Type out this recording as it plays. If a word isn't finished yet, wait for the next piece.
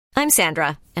I'm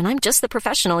Sandra, and I'm just the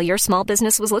professional your small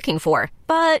business was looking for.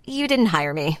 But you didn't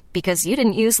hire me because you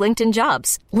didn't use LinkedIn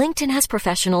Jobs. LinkedIn has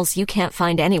professionals you can't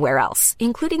find anywhere else,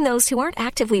 including those who aren't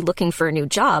actively looking for a new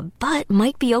job, but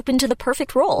might be open to the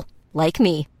perfect role, like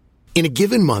me. In a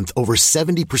given month, over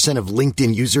 70% of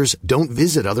LinkedIn users don't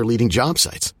visit other leading job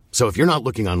sites. So if you're not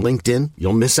looking on LinkedIn,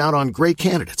 you'll miss out on great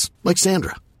candidates like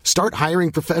Sandra. Start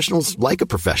hiring professionals like a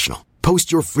professional.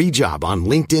 Post your free job on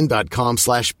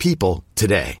linkedin.com/people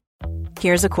today.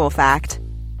 Here's a cool fact.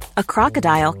 A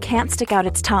crocodile can't stick out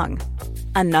its tongue.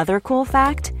 Another cool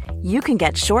fact, you can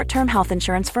get short-term health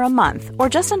insurance for a month or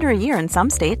just under a year in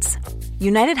some states.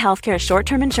 United Healthcare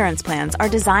short-term insurance plans are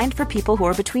designed for people who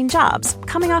are between jobs,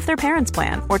 coming off their parents'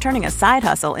 plan, or turning a side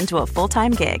hustle into a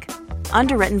full-time gig.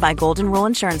 Underwritten by Golden Rule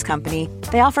Insurance Company,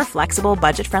 they offer flexible,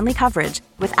 budget-friendly coverage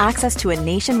with access to a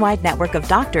nationwide network of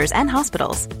doctors and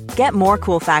hospitals. Get more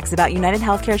cool facts about United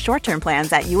Healthcare short-term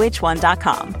plans at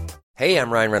uh1.com. Hey,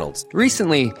 I'm Ryan Reynolds.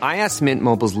 Recently, I asked Mint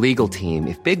Mobile's legal team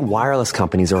if big wireless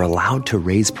companies are allowed to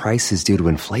raise prices due to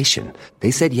inflation. They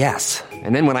said yes.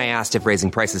 And then when I asked if raising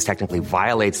prices technically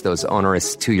violates those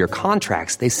onerous two-year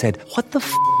contracts, they said, what the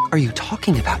f*** are you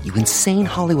talking about, you insane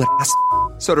Hollywood ass f-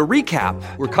 So to recap,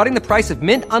 we're cutting the price of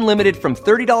Mint Unlimited from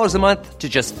 $30 a month to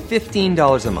just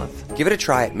 $15 a month. Give it a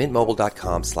try at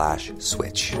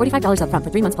mintmobile.com/switch. $45 up front for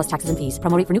 3 months plus taxes and fees.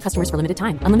 Promo rate for new customers for limited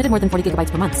time. Unlimited more than 40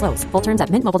 gigabytes per month. Slows full terms at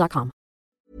mintmobile.com.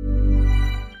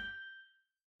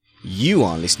 You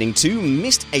are listening to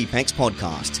Missed Apex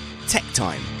Podcast. Tech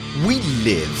Time. We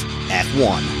live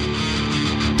F1.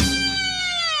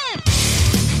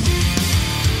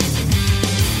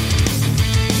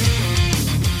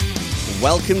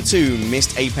 Welcome to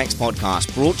Missed Apex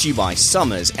Podcast, brought to you by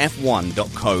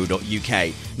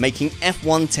summersf1.co.uk, making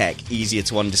F1 tech easier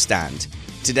to understand.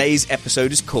 Today's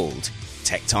episode is called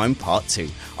Tech Time Part 2.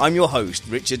 I'm your host,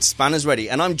 Richard Spanners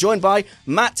Ready, and I'm joined by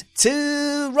Matt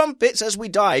Two Rumpets as we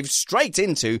dive straight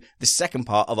into the second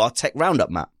part of our tech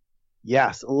roundup, Matt.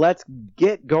 Yes, let's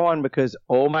get going because,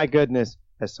 oh my goodness,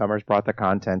 has Summers brought the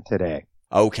content today.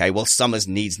 Okay, well, Summers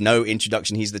needs no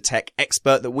introduction. He's the tech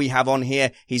expert that we have on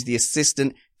here. He's the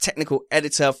assistant technical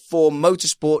editor for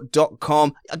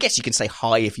motorsport.com. I guess you can say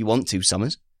hi if you want to,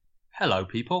 Summers. Hello,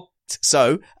 people.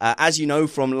 So, as you know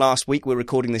from last week, we're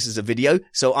recording this as a video,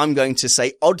 so I'm going to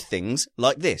say odd things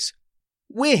like this.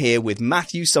 We're here with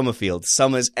Matthew Summerfield,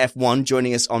 Summers F1,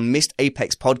 joining us on Missed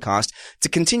Apex Podcast to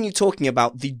continue talking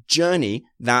about the journey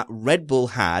that Red Bull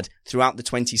had throughout the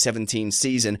 2017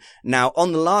 season. Now,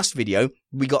 on the last video,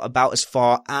 we got about as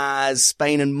far as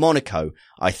Spain and Monaco,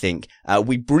 I think.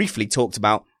 We briefly talked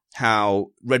about how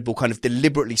Red Bull kind of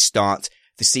deliberately start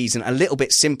the season a little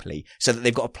bit simply so that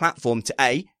they've got a platform to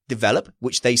A, develop,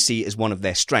 which they see as one of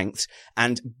their strengths,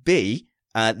 and B,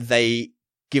 they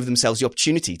give themselves the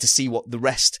opportunity to see what the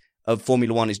rest of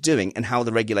Formula One is doing and how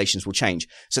the regulations will change.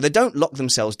 So they don't lock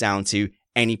themselves down to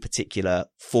any particular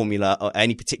formula or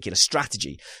any particular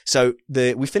strategy. So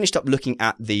we finished up looking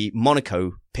at the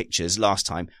Monaco pictures last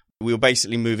time. We were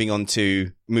basically moving on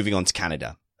to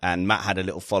Canada, and Matt had a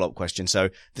little follow-up question. So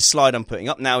the slide I'm putting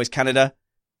up now is Canada,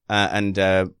 and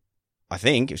I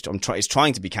think it's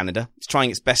trying to be Canada. It's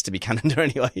trying its best to be Canada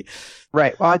anyway.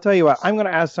 Right. Well, I tell you what, I'm going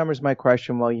to ask Summers my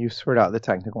question while you sort out the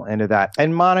technical end of that.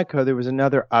 In Monaco, there was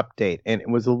another update, and it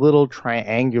was a little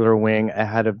triangular wing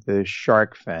ahead of the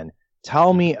shark fin.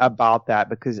 Tell me about that,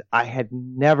 because I had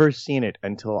never seen it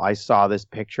until I saw this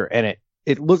picture, and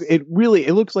it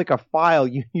looks like a file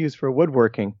you use for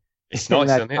woodworking. It's nice,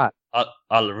 isn't it? I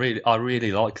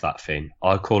really like that thing.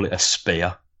 I call it a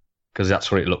spear, because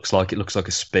that's what it looks like. It looks like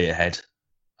a spearhead.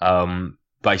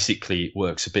 Basically, it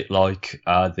works a bit like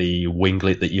the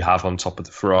winglet that you have on top of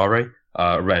the Ferrari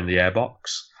around the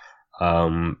airbox.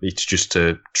 It's just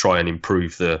to try and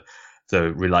improve the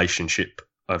relationship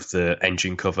of the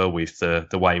engine cover with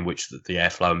the way in which the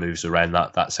airflow moves around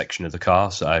that section of the car.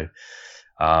 So,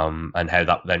 and how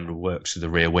that then works with the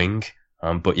rear wing.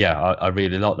 But yeah, I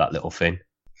really like that little thing.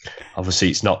 Obviously,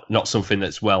 it's not something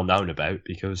that's well known about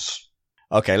because.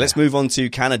 Okay, let's move on to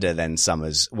Canada then,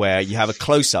 Summers, where you have a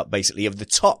close-up, basically, of the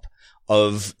top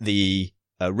of the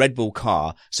Red Bull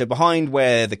car. So behind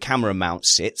where the camera mount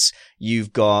sits,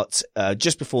 you've got,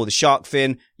 just before the shark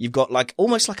fin, you've got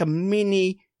almost like a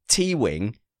mini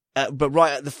T-wing, but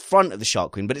right at the front of the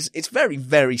shark fin. But it's very,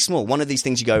 very small. One of these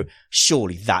things you go,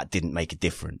 surely that didn't make a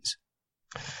difference.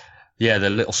 Yeah,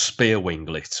 the little spear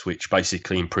winglet, which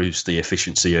basically improves the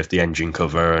efficiency of the engine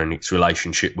cover and its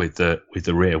relationship with the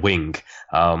rear wing.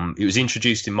 It was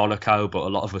introduced in Monaco, but a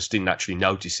lot of us didn't actually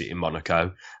notice it in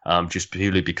Monaco, just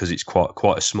purely because it's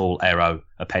quite a small aero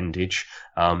appendage,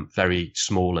 very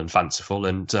small and fanciful.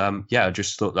 And I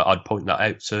just thought that I'd point that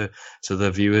out to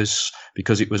the viewers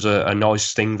because it was a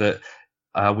nice thing that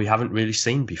we haven't really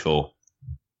seen before.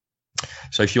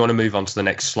 So if you want to move on to the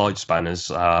next slide,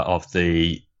 Spanners, of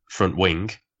the front wing.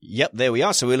 Yep, there we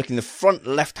are. So we're looking at the front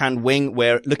left-hand wing.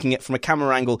 We're looking at from a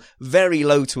camera angle very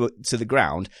low to the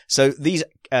ground. So these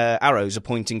arrows are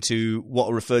pointing to what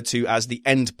are referred to as the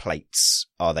end plates,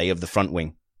 are they, of the front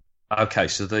wing? Okay,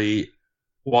 so the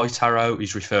white arrow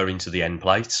is referring to the end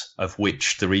plate, of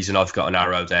which the reason I've got an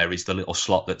arrow there is the little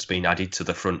slot that's been added to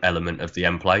the front element of the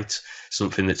end plate,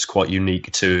 something that's quite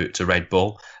unique to Red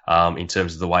Bull in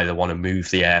terms of the way they want to move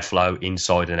the airflow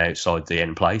inside and outside the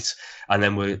end plate. And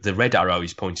then the red arrow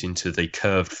is pointing to the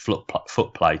curved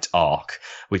footplate arc,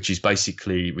 which is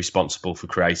basically responsible for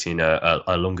creating a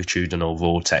longitudinal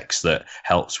vortex that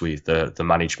helps with the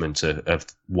management of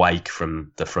wake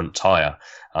from the front tyre.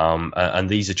 And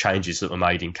these are changes that were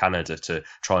made in Canada to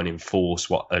try and enforce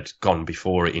what had gone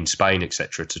before it in Spain,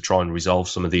 etc., to try and resolve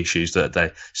some of the issues that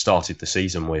they started the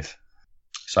season with.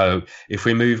 So if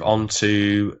we move on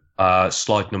to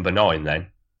slide number 9 then,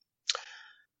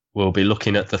 we'll be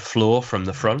looking at the floor from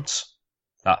the front,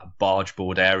 that barge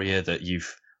board area that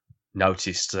you've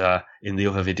noticed in the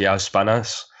other video,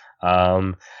 Spanners.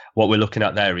 What we're looking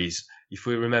at there is, if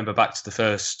we remember back to the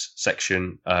first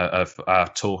section of our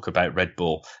talk about Red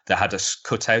Bull, they had a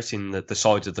cutout in the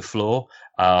side of the floor,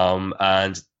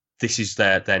 and this is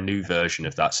their new version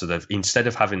of that. So they've, instead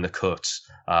of having the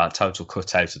total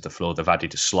cut out of the floor, they've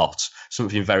added a slot,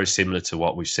 something very similar to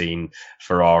what we've seen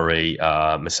Ferrari,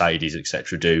 Mercedes,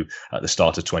 etc. do at the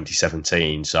start of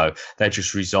 2017. So they're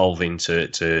just resolving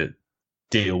to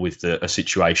deal with a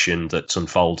situation that's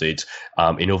unfolded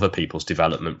in other people's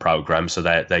development programs. So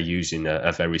they're using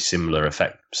a very similar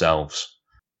effect themselves.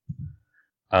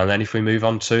 And then if we move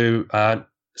on to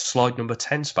slide number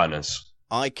 10, Spanners.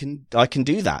 I can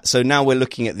do that. So now we're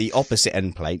looking at the opposite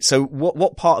end plate. So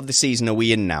what part of the season are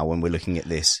we in now when we're looking at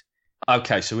this?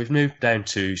 Okay, so we've moved down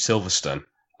to Silverstone.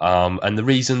 And the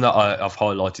reason that I've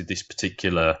highlighted this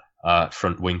particular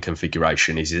front wing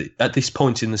configuration is at this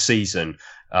point in the season,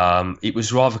 it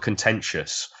was rather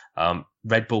contentious.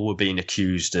 Red Bull were being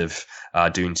accused of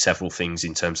doing several things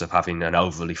in terms of having an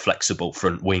overly flexible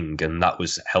front wing, and that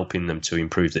was helping them to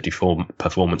improve the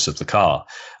performance of the car.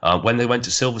 When they went to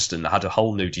Silverstone, they had a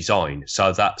whole new design.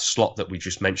 So that slot that we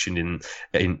just mentioned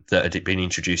in that had been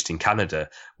introduced in Canada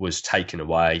was taken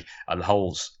away, and the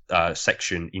whole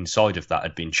section inside of that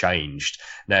had been changed.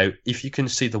 Now, if you can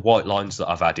see the white lines that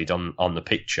I've added on the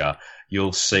picture,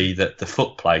 you'll see that the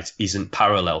footplate isn't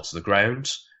parallel to the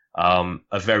ground.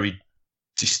 A very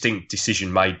distinct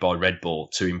decision made by Red Bull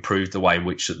to improve the way in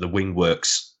which the wing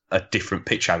works at different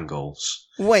pitch angles.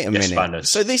 Wait a minute. Spanners.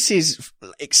 So this is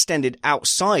extended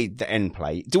outside the end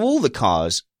plate. Do all the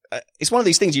cars, it's one of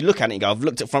these things you look at and you go, I've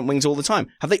looked at front wings all the time.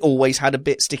 Have they always had a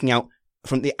bit sticking out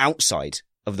from the outside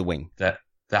of the wing?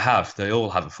 They all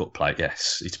have a footplate,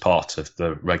 yes. It's part of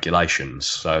the regulations.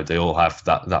 So they all have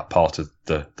that part of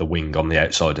the wing on the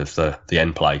outside of the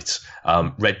end plate.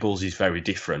 Red Bull's is very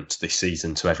different this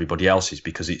season to everybody else's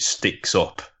because it sticks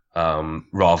up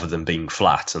rather than being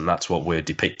flat, and that's what we're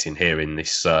depicting here in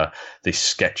this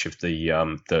sketch of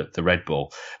the Red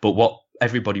Bull. But what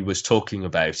everybody was talking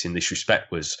about in this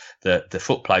respect was that the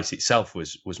footplate itself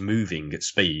was moving at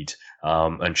speed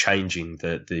and changing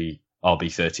the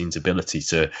RB13's ability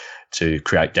to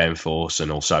create downforce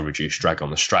and also reduce drag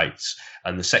on the straights.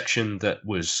 And the section that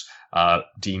was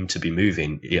deemed to be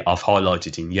moving, I've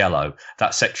highlighted in yellow,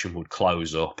 that section would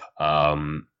close up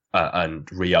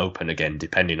and reopen again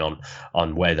depending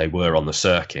on where they were on the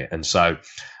circuit. And so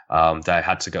they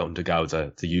had to undergo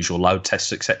the usual load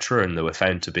tests, etc., and they were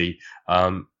found to be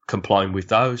complying with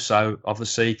those. So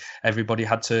obviously everybody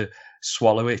had to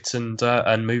swallow it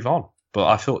and move on. But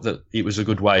I thought that it was a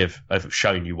good way of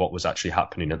showing you what was actually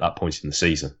happening at that point in the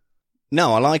season.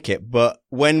 No, I like it. But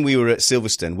when we were at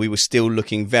Silverstone, we were still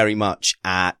looking very much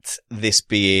at this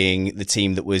being the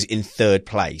team that was in third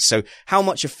place. So how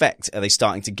much effect are they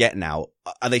starting to get now?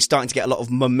 Are they starting to get a lot of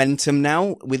momentum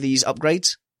now with these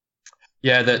upgrades?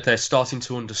 Yeah, they're starting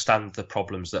to understand the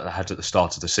problems that they had at the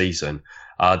start of the season.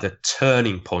 The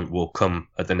turning point will come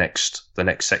at the next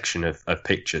section of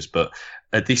pictures, but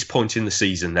at this point in the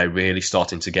season, they're really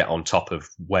starting to get on top of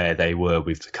where they were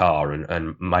with the car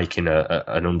and making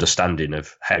an understanding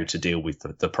of how to deal with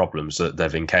the problems that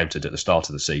they've encountered at the start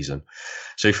of the season.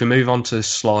 So if we move on to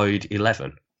slide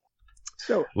 11.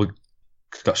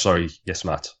 Sorry, yes,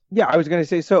 Matt. Yeah, I was going to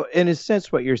say, so in a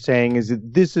sense, what you're saying is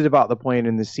that this is about the point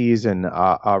in the season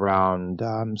around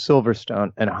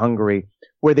Silverstone and Hungary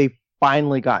where they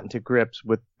finally gotten to grips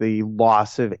with the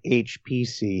loss of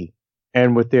HPC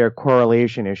and with their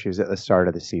correlation issues at the start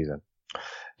of the season.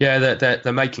 Yeah,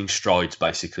 they're making strides,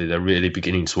 basically. They're really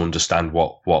beginning to understand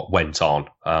what went on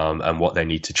and what they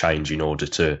need to change in order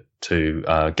to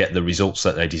get the results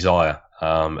that they desire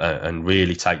and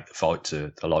really take the fight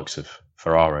to the likes of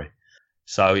Ferrari.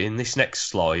 So in this next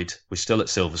slide, we're still at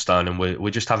Silverstone and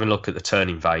we're just having a look at the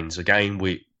turning vanes. Again,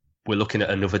 we're looking at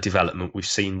another development. We've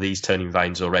seen these turning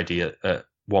vanes already at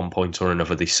one point or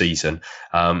another this season.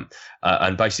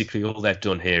 And basically all they've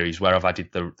done here is where I've added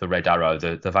the red arrow,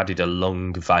 they've added a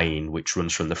long vane which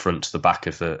runs from the front to the back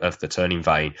of the turning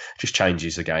vane. Just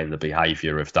changes again the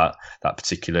behaviour of that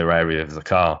particular area of the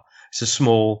car. It's a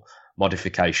small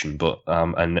modification, but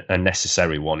a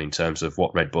necessary one in terms of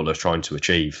what Red Bull are trying to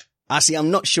achieve. Actually,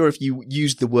 I'm not sure if you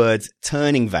used the word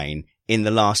turning vane in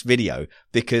the last video,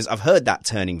 because I've heard that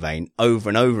turning vane over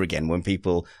and over again when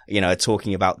people, are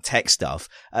talking about tech stuff.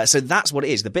 So that's what it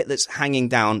is. The bit that's hanging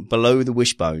down below the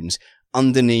wishbones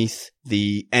underneath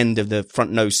the end of the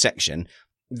front nose section,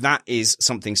 that is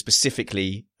something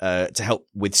specifically to help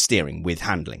with steering, with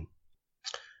handling.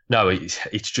 No,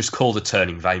 it's just called a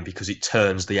turning vane because it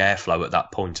turns the airflow at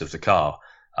that point of the car.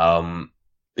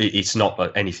 It's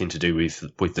not anything to do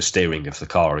with the steering of the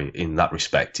car in that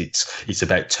respect. It's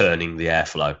about turning the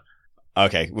airflow.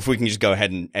 Okay, if we can just go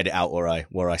ahead and edit out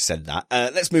where I said that.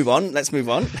 Let's move on.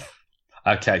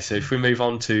 Okay, so if we move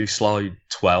on to slide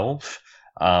 12,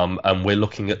 and we're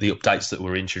looking at the updates that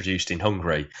were introduced in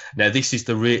Hungary. Now, this is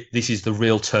the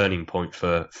real turning point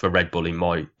for Red Bull, in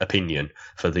my opinion,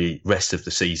 for the rest of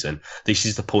the season. This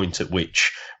is the point at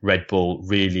which Red Bull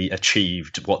really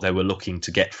achieved what they were looking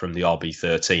to get from the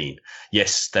RB13.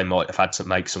 Yes, they might have had to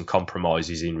make some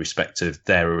compromises in respect of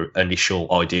their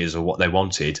initial ideas of what they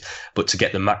wanted, but to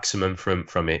get the maximum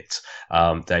from it,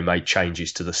 they made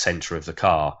changes to the centre of the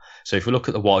car. So if we look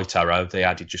at the white arrow, they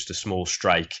added just a small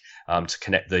strake to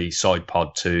connect the side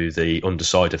pod to the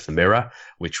underside of the mirror,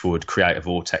 which would create a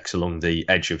vortex along the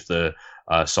edge of the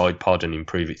side pod and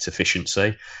improve its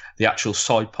efficiency. The actual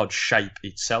side pod shape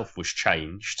itself was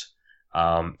changed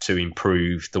to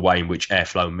improve the way in which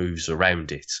airflow moves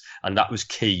around it. And that was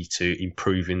key to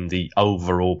improving the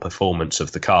overall performance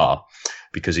of the car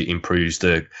because it improves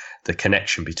the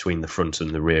connection between the front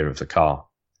and the rear of the car.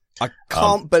 I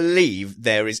can't believe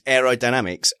there is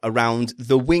aerodynamics around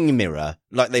the wing mirror.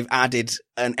 Like they've added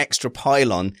an extra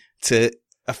pylon to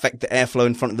affect the airflow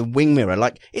in front of the wing mirror.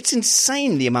 Like it's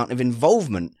insane the amount of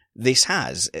involvement this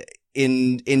has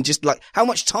in just like how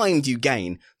much time do you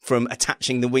gain from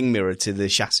attaching the wing mirror to the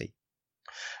chassis?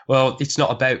 Well, it's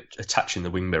not about attaching the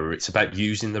wing mirror. It's about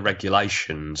using the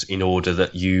regulations in order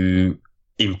that you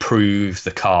improve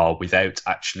the car without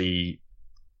actually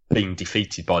being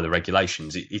defeated by the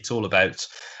regulations. It's all about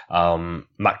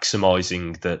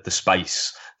maximising the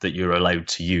space that you're allowed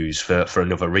to use for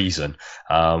another reason.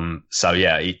 So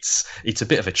yeah, it's a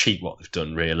bit of a cheat what they've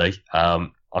done, really.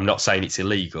 I'm not saying it's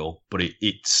illegal, but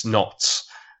it's not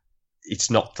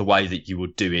the way that you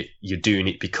would do it. You're doing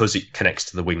it because it connects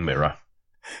to the wing mirror.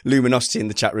 Luminosity in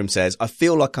the chat room says, I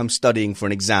feel like I'm studying for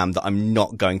an exam that I'm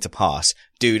not going to pass.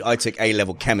 Dude, I took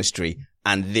A-level chemistry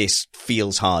and this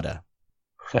feels harder.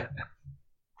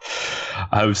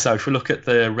 So if we look at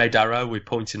the red arrow, we're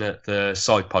pointing at the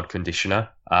side pod conditioner.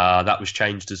 That was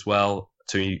changed as well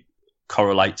to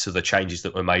correlate to the changes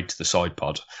that were made to the side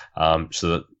pod, so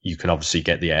that you can obviously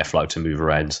get the airflow to move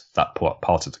around that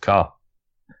part of the car.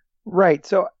 Right.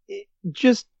 So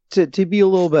just to be a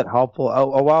little bit helpful,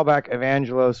 a while back,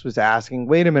 Evangelos was asking,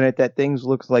 wait a minute, that thing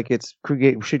looks like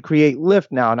should create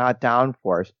lift now, not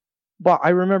downforce. But I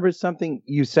remember something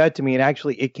you said to me, and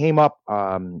actually it came up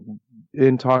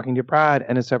in talking to Brad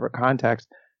in a separate context,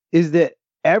 is that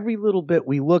every little bit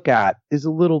we look at is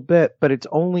a little bit, but it's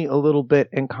only a little bit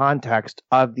in context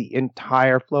of the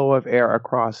entire flow of air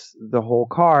across the whole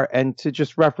car. And to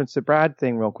just reference the Brad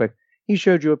thing real quick, he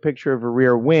showed you a picture of a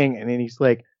rear wing, and then he's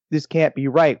like, this can't be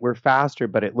right. We're faster,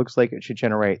 but it looks like it should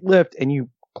generate lift. And you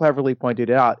cleverly pointed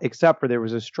it out, except for there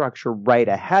was a structure right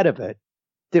ahead of it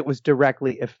that was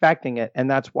directly affecting it. And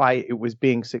that's why it was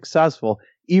being successful.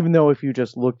 Even though if you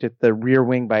just looked at the rear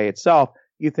wing by itself,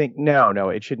 you think, no,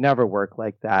 it should never work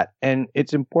like that. And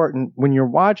it's important when you're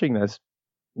watching this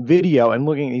video and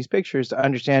looking at these pictures to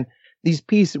understand these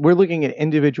pieces, we're looking at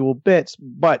individual bits,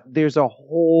 but there's a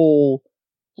whole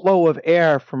flow of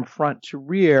air from front to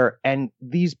rear, and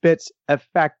these bits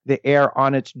affect the air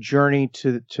on its journey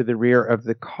to the rear of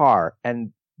the car.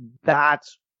 And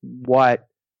that's why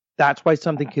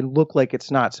something can look like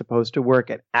it's not supposed to work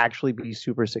and actually be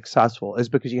super successful, is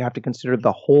because you have to consider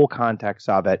the whole context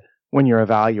of it when you're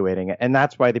evaluating it. And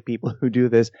that's why the people who do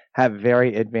this have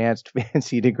very advanced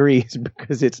fancy degrees,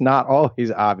 because it's not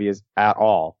always obvious at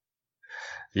all.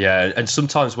 Yeah, and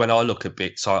sometimes when I look at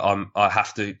bits, I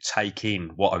have to take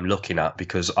in what I'm looking at,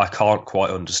 because I can't quite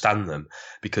understand them,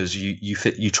 because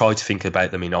you try to think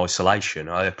about them in isolation.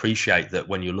 I appreciate that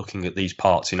when you're looking at these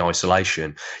parts in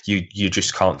isolation, you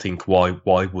just can't think why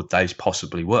would they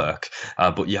possibly work.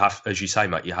 But you have, as you say,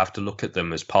 Matt, you have to look at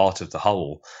them as part of the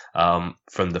whole,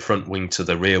 from the front wing to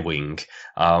the rear wing.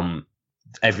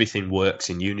 Everything works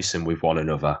in unison with one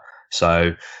another,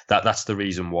 so that's the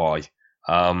reason why.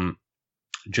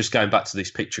 Just going back to this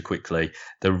picture quickly,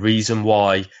 the reason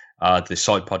why the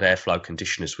side pod airflow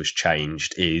conditioners was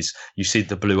changed is, you see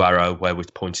the blue arrow where we're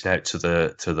pointing out to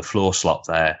the floor slot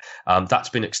there. That's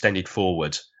been extended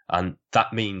forward. And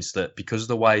that means that because of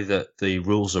the way that the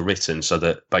rules are written, so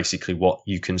that basically what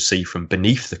you can see from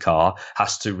beneath the car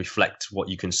has to reflect what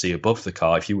you can see above the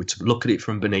car. If you were to look at it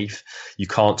from beneath, you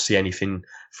can't see anything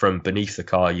from beneath the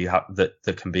car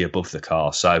that can be above the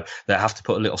car. So they have to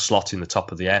put a little slot in the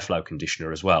top of the airflow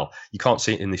conditioner as well. You can't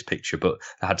see it in this picture, but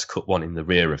they had to cut one in the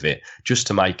rear of it just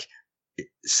to make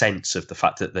sense of the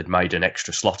fact that they'd made an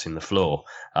extra slot in the floor,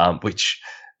 which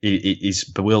it is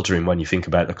bewildering when you think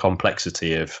about the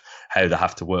complexity of how they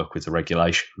have to work with the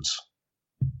regulations.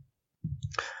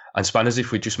 And Spanners,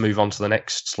 if we just move on to the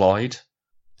next slide.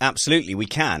 Absolutely, we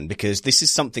can, because this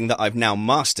is something that I've now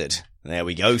mastered. There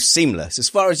we go, seamless. As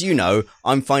far as you know,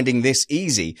 I'm finding this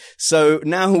easy. So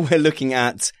now we're looking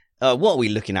at, what are we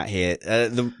looking at here?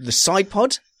 The side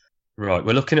pod? Right,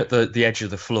 we're looking at the edge of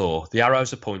the floor. The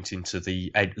arrows are pointing to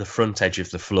the front edge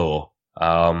of the floor.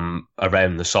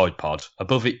 Around the side pod.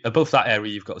 Above that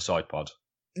area, you've got the side pod.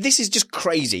 This is just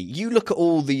crazy. You look at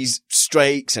all these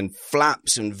strakes and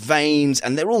flaps and vanes,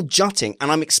 and they're all jutting, and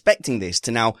I'm expecting this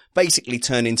to now basically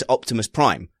turn into Optimus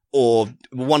Prime, or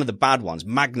one of the bad ones,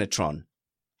 Magnetron.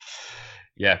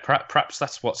 Yeah, perhaps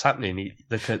that's what's happening.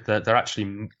 They're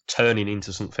actually turning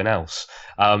into something else.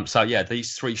 So yeah,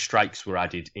 these 3 strakes were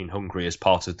added in Hungary as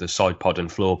part of the side pod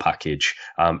and floor package.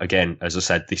 Again, as I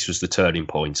said, this was the turning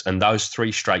point. And those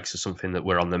 3 strakes are something that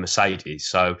were on the Mercedes.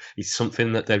 So it's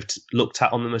something that they've looked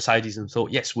at on the Mercedes and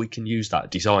thought, yes, we can use that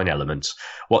design element.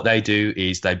 What they do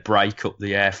is they break up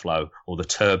the airflow or the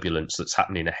turbulence that's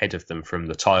happening ahead of them from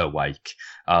the tyre wake,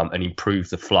 and improve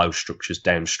the flow structures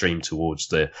downstream towards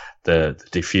the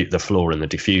floor and the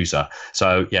diffuser.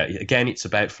 So yeah, again, it's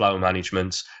about flow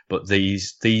management, but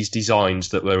these designs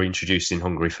that were introduced in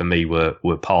Hungary for me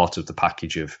were part of the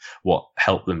package of what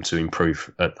helped them to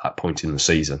improve at that point in the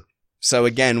season. So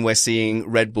again, we're seeing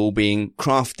Red Bull being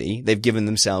crafty. They've given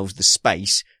themselves the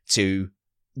space to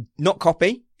not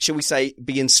copy, shall we say,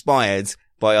 be inspired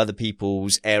by other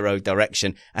people's aero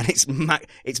direction. And it's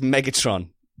Megatron.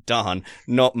 Darn,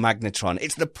 not Magnetron.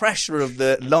 It's the pressure of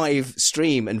the live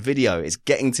stream and video. It's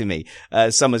getting to me.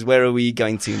 Summers, where are we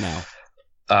going to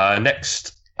now?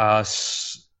 Next,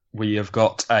 we have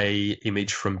got a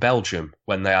image from Belgium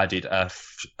when they added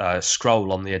a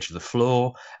scroll on the edge of the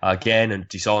floor. Again, a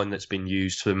design that's been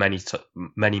used for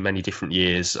many different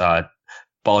years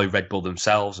by Red Bull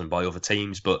themselves and by other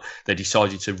teams, but they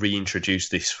decided to reintroduce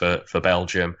this for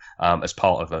Belgium as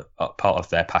part of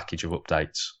their package of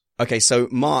updates. Okay, so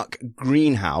Mark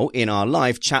Greenhow in our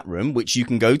live chat room, which you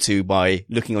can go to by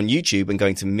looking on YouTube and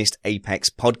going to Missed Apex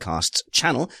Podcasts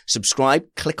channel, subscribe,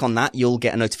 click on that. You'll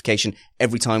get a notification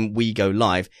every time we go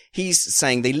live. He's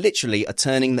saying they literally are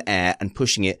turning the air and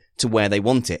pushing it to where they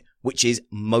want it, which is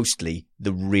mostly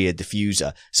the rear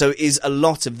diffuser. So is a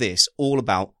lot of this all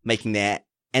about making the air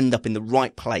end up in the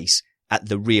right place at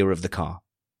the rear of the car?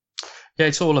 Yeah,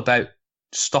 it's all about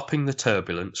stopping the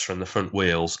turbulence from the front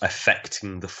wheels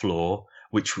affecting the floor,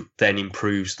 which then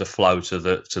improves the flow to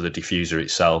the diffuser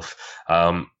itself.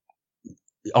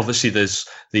 Obviously, there's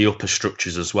the upper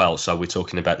structures as well. So we're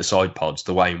talking about the side pods,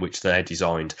 the way in which they're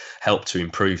designed help to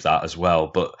improve that as well.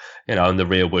 But, and the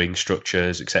rear wing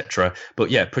structures, etc.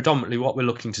 But yeah, predominantly what we're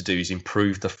looking to do is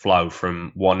improve the flow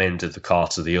from one end of the car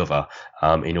to the other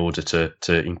in order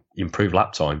to improve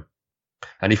lap time.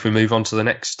 And if we move on to the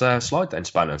next slide then,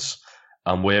 Spanners.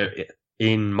 We're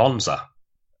in Monza.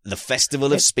 The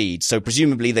Festival of Speed. So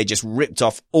presumably they just ripped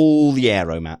off all the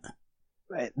aero, Matt.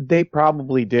 They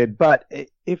probably did. But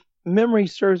if memory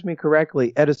serves me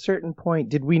correctly, at a certain point,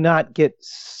 did we not get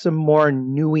some more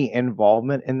Newey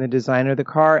involvement in the design of the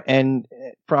car? And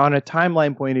on a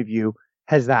timeline point of view,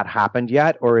 has that happened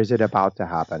yet, or is it about to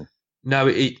happen? No,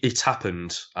 it's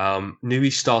happened.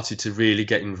 Newey started to really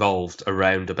get involved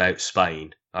around about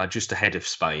Spain, just ahead of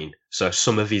Spain. So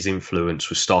some of his influence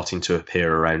was starting to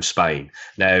appear around Spain.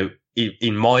 Now,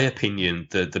 in my opinion,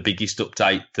 the biggest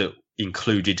update that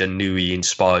included a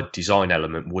Newey-inspired design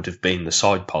element would have been the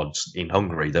side pods in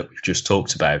Hungary that we've just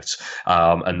talked about,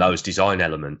 and those design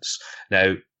elements.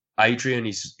 Now, Adrian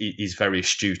is very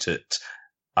astute at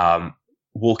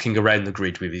walking around the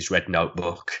grid with his red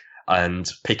notebook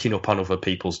and picking up on other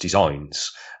people's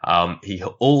designs. He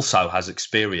also has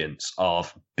experience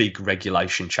of big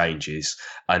regulation changes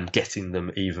and getting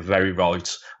them either very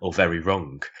right or very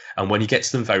wrong. And when he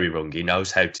gets them very wrong, he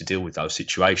knows how to deal with those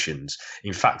situations.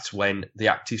 In fact, when the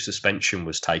active suspension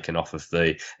was taken off of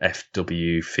the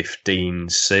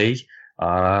FW15C,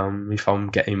 if I'm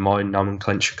getting my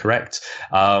nomenclature correct,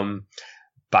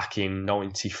 back in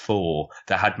 94,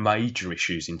 they had major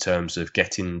issues in terms of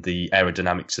getting the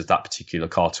aerodynamics of that particular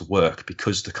car to work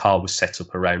because the car was set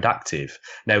up around active.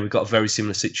 Now, we've got a very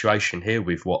similar situation here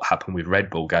with what happened with Red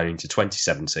Bull going into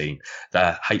 2017.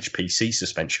 The HPC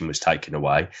suspension was taken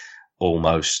away,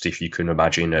 almost, if you can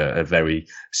imagine, a very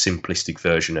simplistic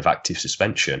version of active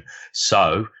suspension.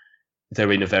 So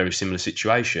they're in a very similar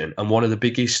situation. And one of the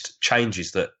biggest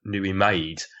changes that Newey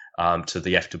made to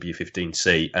the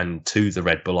FW15C and to the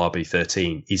Red Bull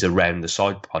RB13 is around the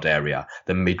side pod area,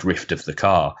 the midriff of the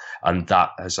car, and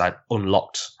that has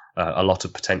unlocked a lot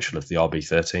of potential of the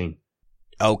RB13.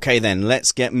 Okay, then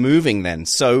let's get moving then.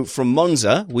 So from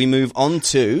Monza, we move on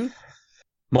to...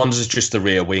 Monza's just the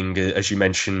rear wing. As you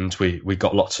mentioned, we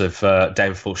got lots of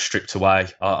downforce stripped away.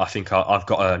 I think I've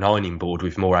got an ironing board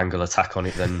with more angle attack on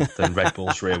it than Red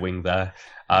Bull's rear wing there.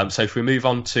 So if we move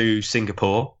on to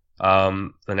Singapore,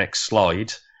 the next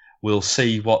slide, we'll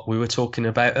see what we were talking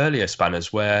about earlier,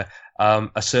 Spanners, where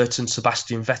a certain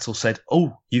Sebastian Vettel said,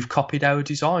 "Oh, you've copied our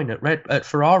design at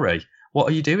Ferrari. What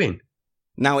are you doing?"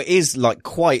 Now, it is like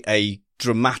quite a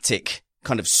dramatic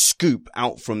kind of scoop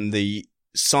out from the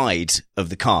side of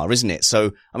the car, isn't it?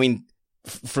 So, I mean,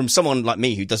 from someone like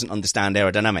me who doesn't understand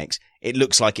aerodynamics, it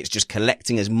looks like it's just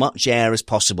collecting as much air as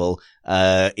possible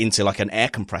into like an air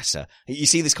compressor. You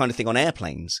see this kind of thing on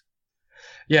airplanes.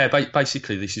 Yeah,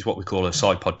 basically this is what we call a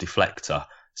side pod deflector.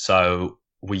 So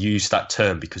we use that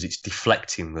term because it's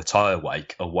deflecting the tyre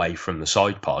wake away from the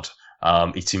side pod.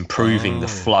 It's improving the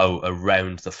flow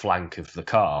around the flank of the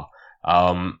car.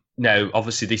 Now,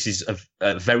 obviously, this is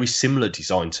a very similar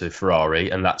design to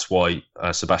Ferrari, and that's why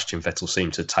Sebastian Vettel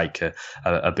seemed to take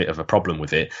a bit of a problem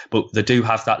with it. But they do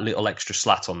have that little extra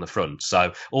slat on the front.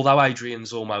 So although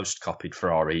Adrian's almost copied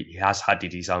Ferrari, he has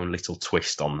added his own little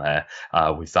twist on there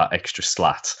with that extra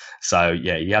slat. So,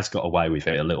 yeah, he has got away with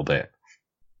it a little bit.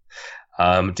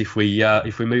 If we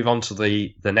move on to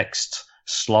the next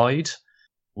slide,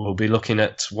 we'll be looking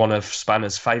at one of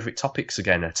Spanner's favourite topics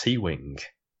again, a T-Wing.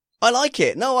 I like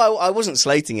it. No, I wasn't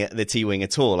slating it, the T-Wing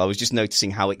at all. I was just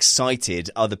noticing how excited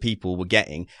other people were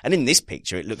getting. And in this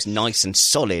picture, it looks nice and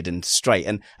solid and straight.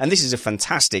 And this is a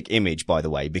fantastic image, by the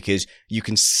way, because you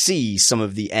can see some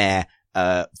of the air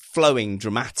flowing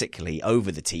dramatically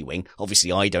over the T-Wing.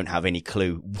 Obviously, I don't have any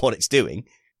clue what it's doing.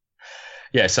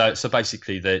 Yeah, so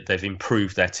basically they've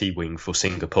improved their T-Wing for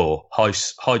Singapore. High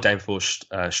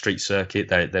downforce street circuit.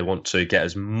 They want to get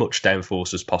as much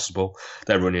downforce as possible.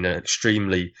 They're running an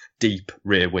extremely deep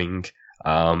rear wing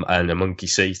and a monkey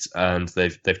seat, and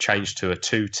they've changed to a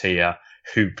 2-tier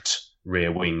hooped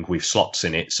rear wing with slots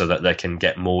in it so that they can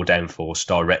get more downforce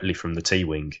directly from the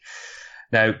T-Wing.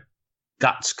 Now,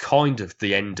 that's kind of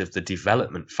the end of the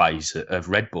development phase of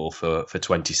Red Bull for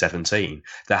 2017.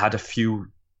 They had a few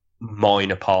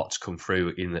minor parts come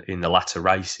through in the latter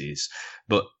races,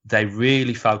 but they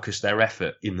really focused their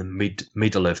effort in the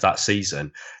middle of that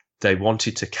season. They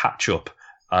wanted to catch up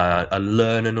and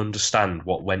learn and understand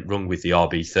what went wrong with the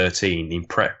RB13 in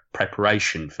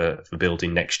preparation for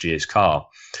building next year's car.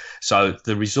 So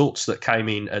the results that came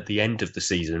in at the end of the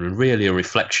season are really a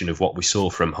reflection of what we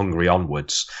saw from Hungary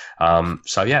onwards.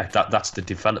 So yeah, that's the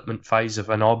development phase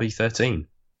of an RB13.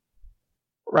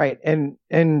 Right, and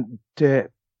to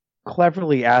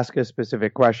cleverly ask a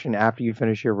specific question after you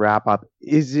finish your wrap up,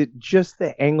 is it just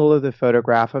the angle of the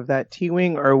photograph of that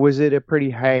T-Wing, or was it a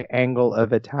pretty high angle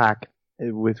of attack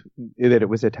with that it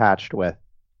was attached with?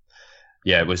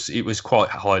 Yeah, it was quite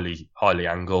highly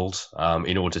angled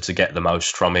in order to get the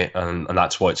most from it, and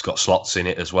that's why it's got slots in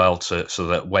it as well, so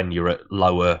that when you're at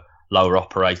lower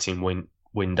operating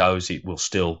windows, it will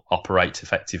still operate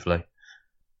effectively.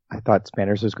 I thought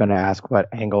Spanners was going to ask what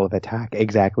angle of attack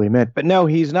exactly meant, but no,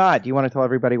 he's not. Do you want to tell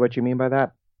everybody what you mean by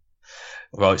that?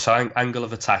 Right, so angle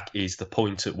of attack is the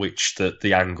point at which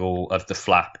the angle of the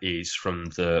flap is from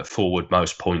the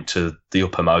forwardmost point to the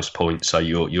uppermost point. So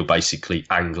you're basically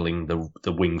angling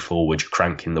the wing forward, you're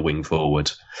cranking the wing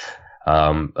forward.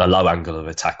 A low angle of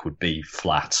attack would be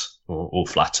flat or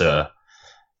flatter.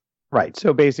 Right,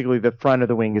 so basically the front of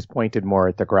the wing is pointed more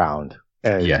at the ground.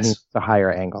 Yes. Means the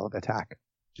higher angle of attack.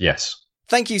 Yes.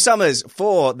 Thank you, Summers,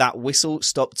 for that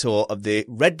whistle-stop tour of the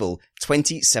Red Bull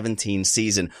 2017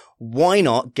 season. Why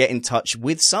not get in touch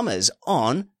with Summers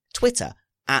on Twitter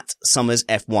at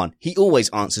SummersF1? He always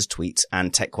answers tweets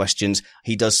and tech questions.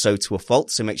 He does so to a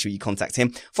fault, so make sure you contact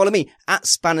him. Follow me at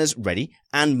SpannersReady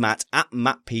and Matt at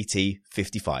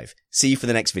MattPT55. See you for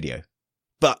the next video.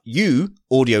 But you,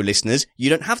 audio listeners,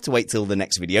 you don't have to wait till the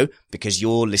next video because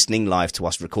you're listening live to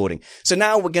us recording. So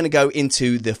now we're going to go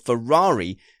into the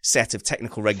Ferrari set of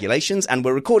technical regulations, and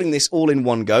we're recording this all in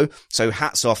one go. So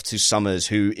hats off to Summers,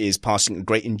 who is passing a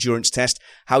great endurance test.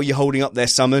 How are you holding up there,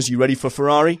 Summers? You ready for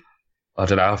Ferrari? I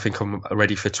don't know. I think I'm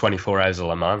ready for 24 hours of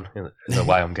Le Mans in the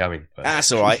way I'm going. But.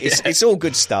 That's all right. It's all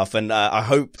good stuff. And I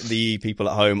hope the people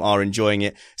at home are enjoying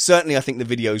it. Certainly, I think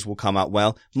the videos will come out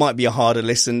well. Might be a harder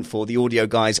listen for the audio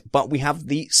guys, but we have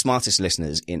the smartest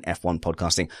listeners in F1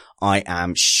 podcasting. I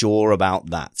am sure about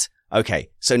that. Okay,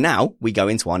 so now we go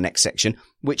into our next section,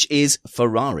 which is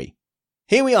Ferrari.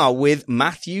 Here we are with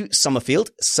Matthew Summerfield,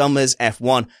 Summers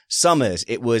F1. Summers,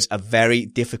 it was a very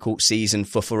difficult season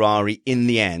for Ferrari in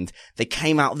the end. They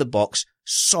came out of the box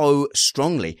so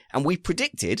strongly, and we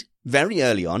predicted very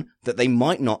early on that they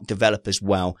might not develop as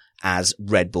well as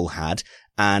Red Bull had,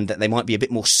 and that they might be a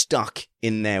bit more stuck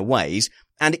in their ways.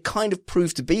 And it kind of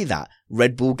proved to be that.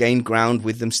 Red Bull gained ground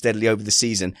with them steadily over the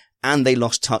season, and they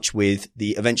lost touch with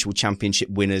the eventual championship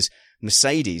winners,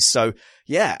 Mercedes. So,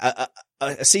 yeah,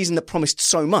 a season that promised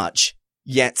so much,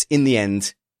 yet in the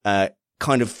end,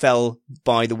 kind of fell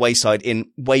by the wayside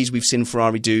in ways we've seen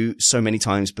Ferrari do so many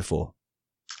times before.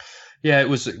 Yeah, it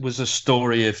was a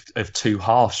story of two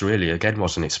halves, really. Again,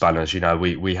 wasn't it, Spanners? You know,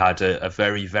 we had a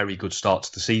very, very good start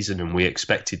to the season, and we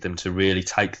expected them to really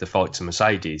take the fight to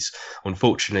Mercedes.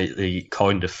 Unfortunately, it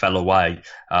kind of fell away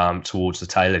towards the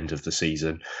tail end of the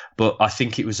season. But I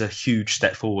think it was a huge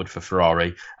step forward for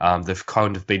Ferrari. They've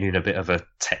kind of been in a bit of a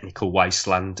technical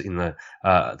wasteland in the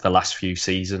last few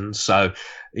seasons. So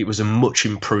it was a much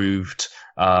improved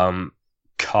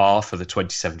car for the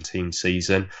 2017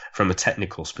 season from a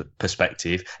technical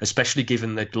perspective, especially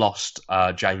given they'd lost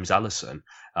James Allison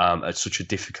at such a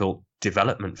difficult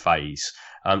development phase.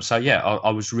 So yeah, I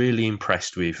was really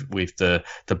impressed with the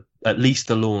at least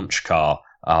the launch car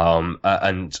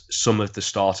and some of the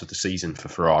start of the season for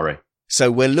Ferrari. So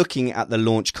we're looking at the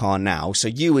launch car now. So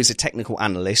you, as a technical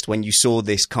analyst, when you saw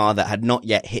this car that had not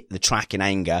yet hit the track in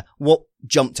anger, what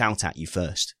jumped out at you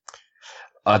first?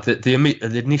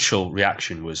 The initial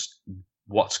reaction was,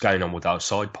 what's going on with our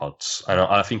side pods? And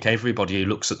I think everybody who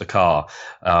looks at the car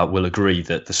will agree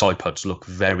that the side pods look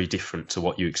very different to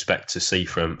what you expect to see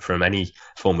from any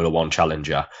Formula One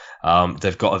challenger.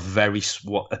 They've got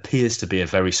what appears to be a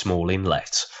very small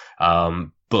inlet,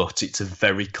 but it's a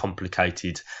very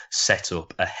complicated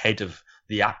setup ahead of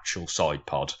the actual side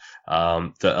pod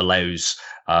that allows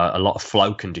a lot of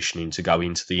flow conditioning to go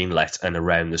into the inlet and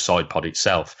around the side pod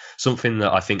itself. Something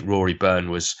that I think Rory Byrne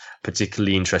was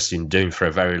particularly interested in doing for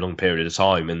a very long period of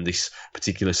time. And this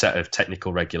particular set of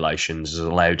technical regulations has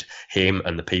allowed him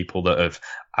and the people that have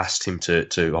asked him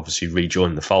to obviously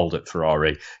rejoin the fold at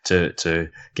Ferrari to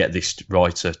get this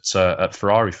right at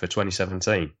Ferrari for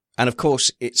 2017. And of course,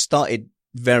 it started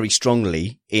very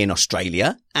strongly in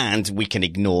Australia, and we can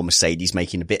ignore Mercedes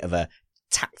making a bit of a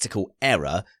tactical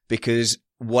error, because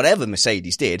whatever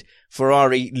Mercedes did,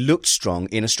 Ferrari looked strong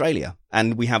in Australia.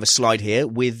 And we have a slide here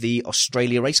with the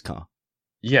Australia race car.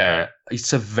 Yeah,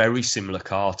 it's a very similar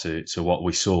car to what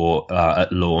we saw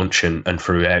at launch and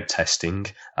throughout testing.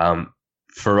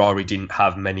 Ferrari didn't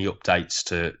have many updates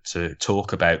to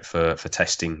talk about for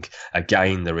testing.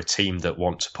 Again, they're a team that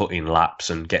want to put in laps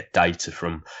and get data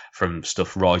from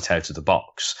stuff right out of the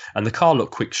box. And the car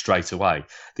looked quick straight away.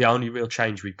 The only real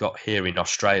change we've got here in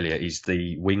Australia is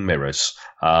the wing mirrors,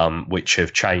 which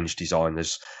have changed design.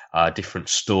 There's a different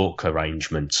stalk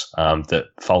arrangement that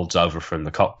folds over from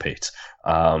the cockpit.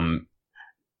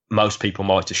 Most people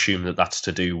might assume that that's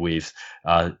to do with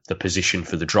the position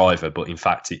for the driver, but in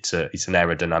fact, it's an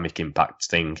aerodynamic impact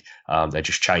thing. They're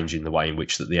just changing the way in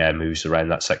which that the air moves around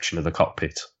that section of the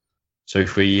cockpit. So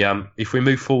if we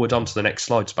move forward onto the next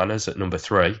slide, Spanners, at number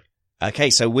 3. Okay,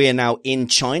 so we're now in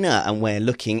China, and we're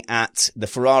looking at the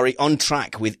Ferrari on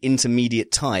track with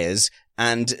intermediate tyres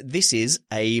And this is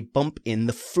a bump in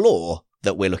the floor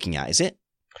that we're looking at, is it?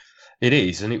 It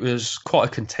is, and it was quite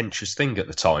a contentious thing at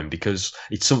the time because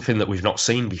it's something that we've not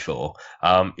seen before.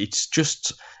 It's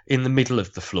just in the middle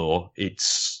of the floor.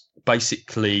 It's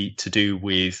basically to do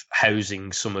with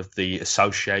housing some of the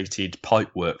associated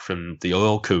pipework from the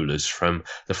oil coolers from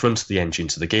the front of the engine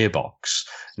to the gearbox.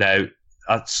 Now,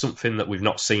 that's something that we've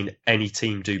not seen any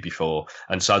team do before.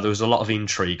 And so there was a lot of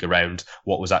intrigue around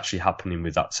what was actually happening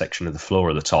with that section of the floor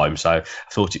at the time. So I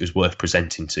thought it was worth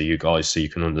presenting to you guys so you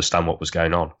can understand what was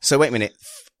going on. So wait a minute.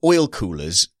 Oil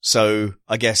coolers. So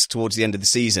I guess towards the end of the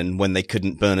season, when they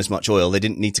couldn't burn as much oil, they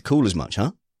didn't need to cool as much,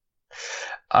 huh?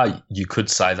 You could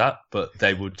say that, but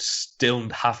they would still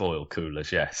have oil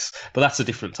coolers, yes. But that's a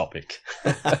different topic.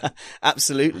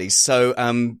 Absolutely. So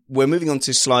we're moving on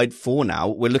to slide 4 now.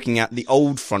 We're looking at the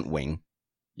old front wing.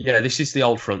 Yeah, this is the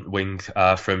old front wing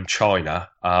from China.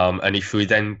 And if we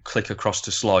then click across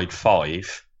to slide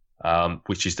 5,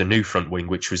 which is the new front wing,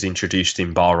 which was introduced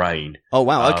in Bahrain. Oh,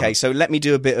 wow. Okay, so let me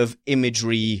do a bit of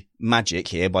imagery magic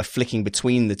here by flicking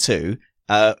between the two.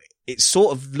 It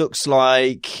sort of looks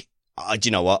like... do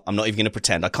you know what? I'm not even going to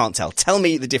pretend. I can't tell. Tell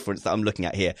me the difference that I'm looking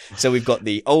at here. So we've got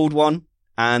the old one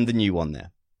and the new one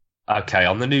there. Okay,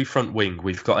 on the new front wing,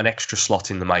 we've got an extra slot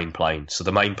in the main plane. So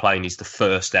the main plane is the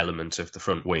first element of the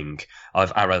front wing.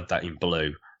 I've arrowed that in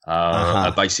blue.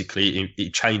 Basically,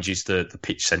 it changes the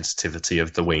pitch sensitivity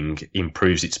of the wing,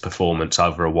 improves its performance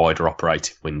over a wider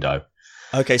operating window.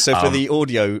 Okay, so for the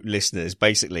audio listeners,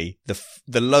 basically,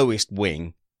 the lowest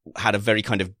wing had a very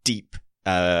kind of deep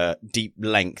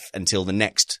length until the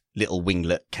next little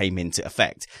winglet came into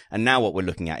effect. And now what we're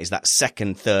looking at is that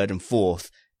second, third and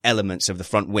fourth elements of the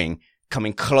front wing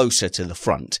coming closer to the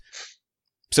front.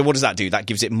 So what does that do? That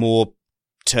gives it more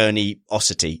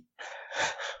turny-osity.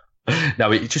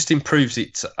 No, it just improves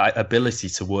its ability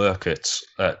to work at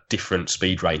different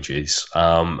speed ranges,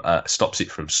 stops it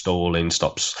from stalling,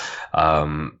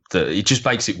 it just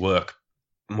makes it work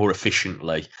more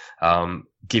efficiently,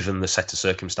 given the set of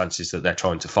circumstances that they're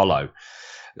trying to follow.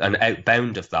 And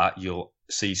outbound of that, you'll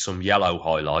see some yellow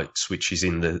highlights, which is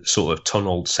in the sort of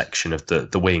tunneled section of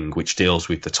the wing, which deals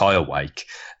with the tyre wake.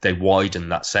 They widen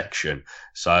that section.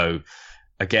 So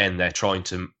again, they're trying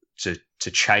to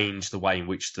change the way in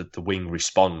which the wing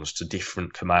responds to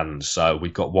different commands. So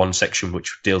we've got one section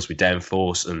which deals with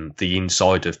downforce and the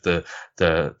inside of the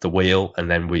wheel,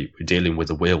 and then we're dealing with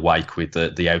the wheel wake with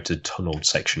the outer tunneled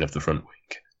section of the front wing.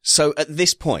 So at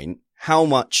this point, how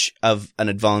much of an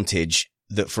advantage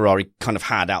that Ferrari kind of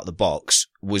had out the box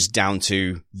was down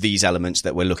to these elements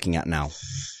that we're looking at now?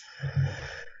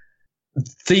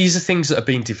 These are things that are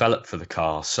being developed for the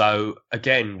car. So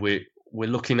again, we're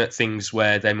looking at things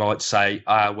where they might say,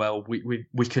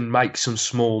 we can make some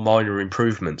small minor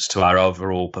improvements to our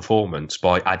overall performance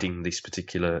by adding this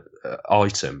particular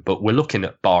item. But we're looking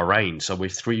at Bahrain, so we're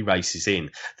 3 races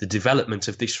in. The development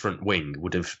of this front wing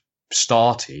would have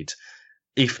started,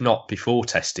 if not before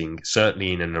testing,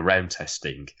 certainly in and around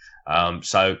testing.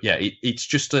 It's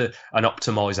just an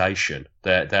optimization.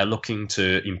 They're looking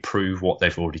to improve what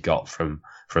they've already got from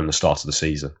the start of the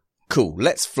season. Cool.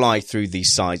 Let's fly through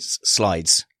these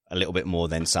slides a little bit more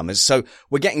then, Summers. So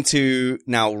we're getting to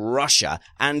now Russia.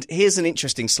 And here's an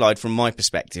interesting slide from my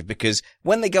perspective, because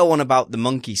when they go on about the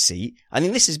monkey seat, I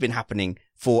mean, this has been happening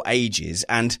for ages.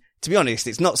 And to be honest,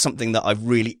 it's not something that I've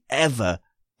really ever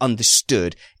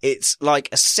understood. It's like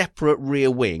a separate rear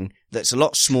wing that's a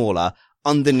lot smaller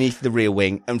underneath the rear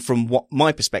wing. And from what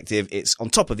my perspective, it's on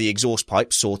top of the exhaust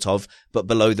pipe, sort of, but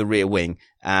below the rear wing.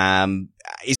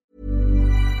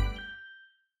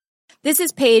 This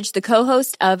is Paige, the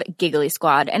co-host of Giggly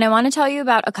Squad, and I want to tell you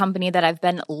about a company that I've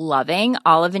been loving,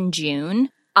 Olive & June.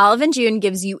 Olive & June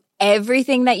gives you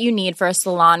everything that you need for a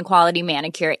salon-quality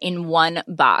manicure in one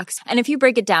box. And if you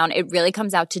break it down, it really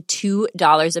comes out to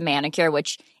 $2 a manicure,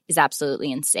 which is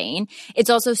absolutely insane. It's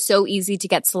also so easy to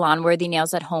get salon-worthy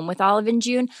nails at home with Olive &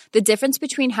 June. The difference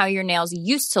between how your nails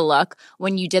used to look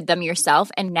when you did them yourself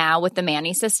and now with the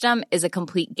Mani system is a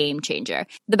complete game changer.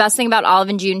 The best thing about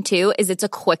Olive & June, too, is it's a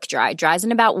quick dry. Dries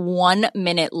in about 1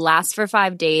 minute, lasts for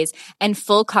 5 days, and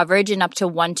full coverage in up to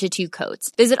 1 to 2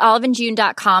 coats. Visit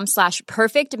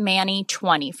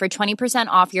oliveandjune.com/perfectmani20 for 20%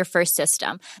 off your first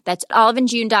system. That's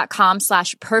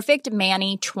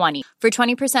oliveandjune.com/perfectmani20 for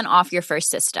 20% off your first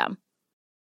system.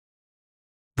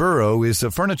 Burrow is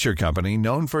a furniture company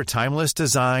known for timeless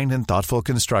design and thoughtful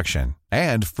construction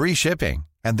and free shipping,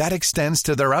 and that extends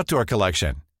to their outdoor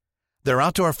collection. Their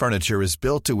outdoor furniture is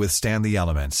built to withstand the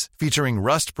elements, featuring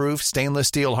rust-proof stainless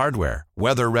steel hardware,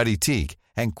 weather-ready teak,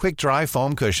 and quick-dry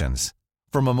foam cushions.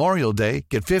 For Memorial Day,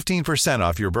 get 15%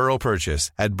 off your Burrow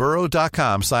purchase at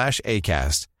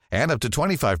burrow.com/ACAST and up to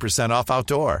 25% off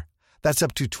outdoor. That's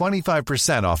up to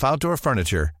 25% off outdoor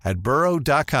furniture at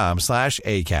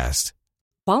burrow.com/ACAST.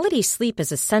 Quality sleep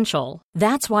is essential.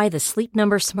 That's why the Sleep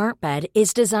Number Smart Bed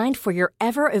is designed for your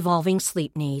ever-evolving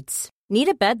sleep needs. Need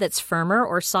a bed that's firmer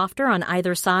or softer on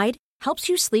either side? Helps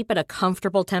you sleep at a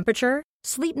comfortable temperature?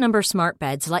 Sleep Number Smart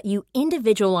Beds let you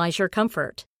individualize your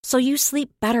comfort, so you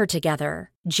sleep better together.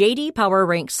 J.D. Power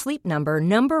ranks Sleep Number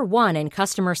number 1 in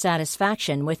customer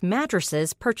satisfaction with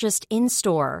mattresses purchased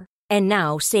in-store. And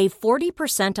now, save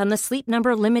 40% on the Sleep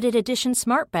Number Limited Edition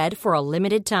Smart Bed for a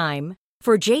limited time.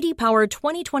 For J.D. Power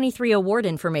 2023 award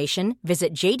information,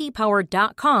 visit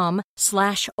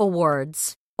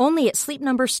jdpower.com/awards. Only at Sleep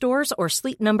Number stores or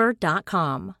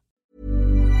sleepnumber.com.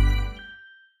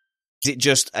 Is it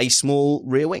just a small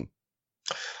rear wing?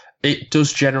 It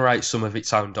does generate some of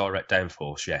its own direct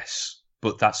downforce, yes,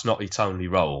 but that's not its only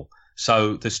role.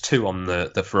 So there's two on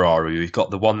the Ferrari. We've got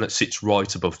the one that sits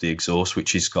right above the exhaust,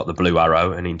 which has got the blue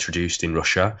arrow and introduced in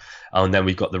Russia. And then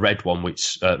we've got the red one,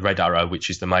 which red arrow, which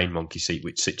is the main monkey seat,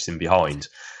 which sits in behind.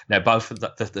 Now, both of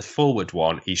the forward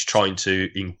one is trying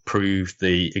to improve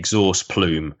the exhaust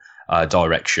plume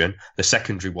direction. The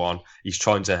secondary one is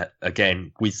trying to,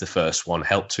 again, with the first one,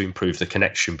 help to improve the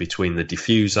connection between the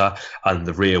diffuser and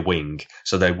the rear wing.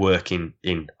 So they work in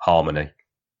harmony.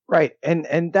 Right,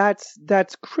 and that's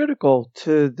critical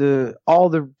to all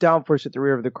the downforce at the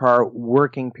rear of the car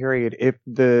working, period. If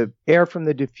the air from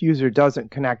the diffuser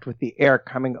doesn't connect with the air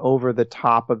coming over the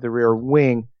top of the rear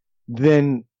wing,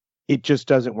 then it just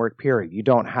doesn't work, period. You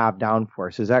don't have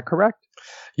downforce. Is that correct?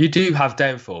 You do have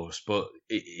downforce, but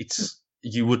it's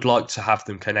you would like to have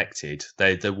them connected.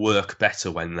 They work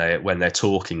better when they're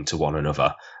talking to one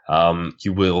another.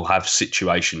 You will have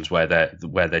situations where they're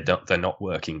not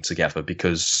working together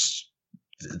because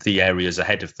the areas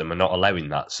ahead of them are not allowing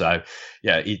that. So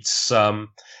yeah, it's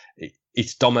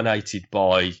dominated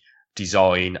by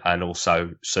design and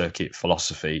also circuit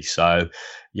philosophy. So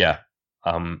yeah,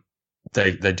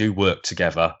 they do work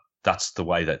together. That's the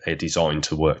way that they're designed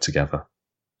to work together.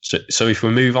 So if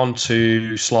we move on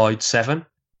to slide 7,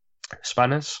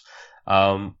 spanners,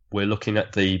 we're looking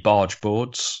at the barge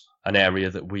boards, an area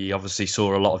that we obviously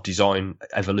saw a lot of design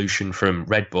evolution from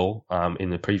Red Bull in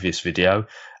the previous video.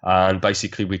 And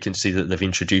basically we can see that they've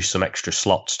introduced some extra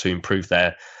slots to improve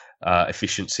their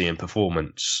efficiency and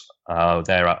performance.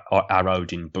 They're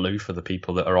arrowed in blue for the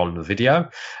people that are on the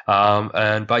video.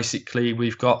 And basically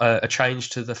we've got a change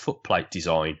to the footplate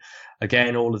design.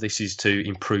 Again, all of this is to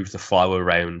improve the flow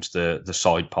around the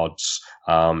side pods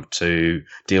to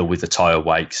deal with the tyre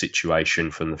wake situation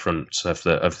from the front of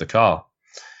the car.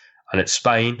 And at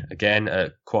Spain, again,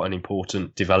 quite an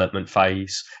important development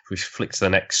phase. If we flick to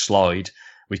the next slide,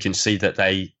 we can see that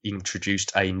they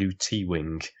introduced a new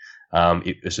T-wing.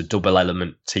 It was a double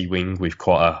element T-wing with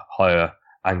quite a higher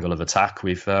angle of attack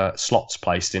with slots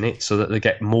placed in it so that they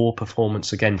get more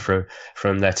performance again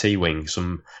from their T-wing,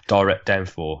 some direct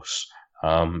downforce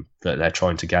that they're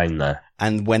trying to gain there.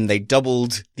 And when they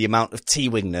doubled the amount of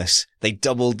T-wingness, they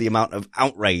doubled the amount of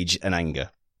outrage and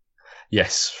anger.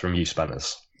 Yes, from you,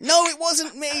 spanners. No, it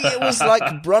wasn't me. It was like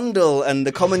Brundle and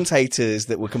the commentators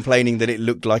that were complaining that it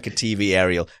looked like a TV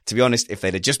aerial. To be honest, if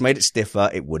they'd have just made it stiffer,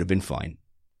 it would have been fine.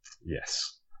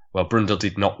 Yes. Well, Brundle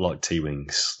did not like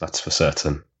T-wings, that's for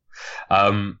certain.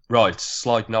 Right,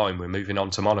 slide 9, we're moving on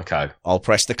to Monaco. I'll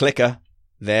press the clicker.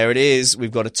 There it is. We've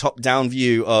got a top-down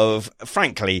view of,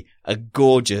 frankly, a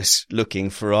gorgeous-looking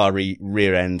Ferrari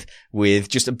rear end with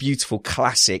just a beautiful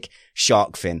classic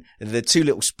shark fin. The two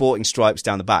little sporting stripes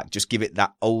down the back just give it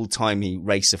that old-timey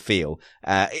racer feel.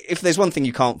 If there's one thing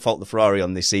you can't fault the Ferrari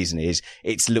on this season is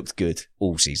it's looked good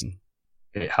all season.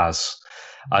 It has.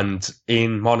 And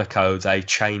in Monaco, they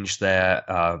changed their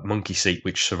monkey seat,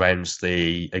 which surrounds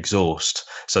the exhaust.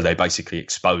 So they basically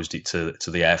exposed it to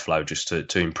the airflow just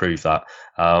to improve that.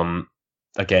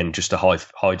 Again, just a high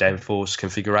downforce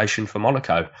configuration for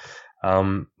Monaco.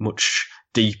 Much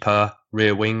deeper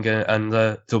rear wing and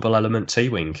the double element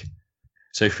T-wing.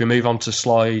 So if we move on to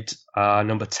slide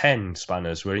number 10,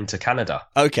 spanners, we're into Canada.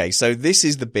 Okay, so this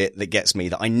is the bit that gets me,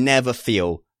 that I never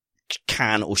feel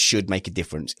can or should make a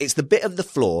difference. It's the bit of the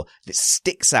floor that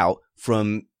sticks out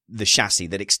from the chassis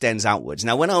that extends outwards.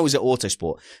 Now, when I was at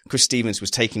Autosport, Chris Stevens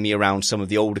was taking me around some of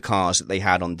the older cars that they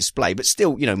had on display, but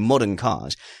still, modern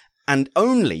cars. And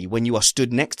only when you are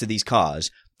stood next to these cars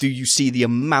do you see the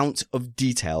amount of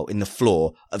detail in the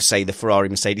floor of, say, the Ferrari,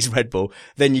 Mercedes, Red Bull.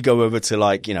 Then you go over to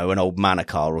an old Manor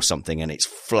car or something and it's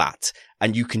flat,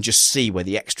 and you can just see where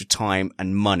the extra time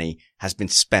and money has been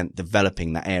spent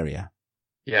developing that area.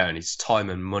 Yeah, and it's time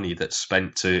and money that's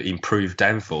spent to improve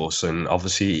downforce, and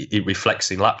obviously it reflects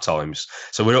in lap times.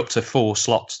 So we're up to 4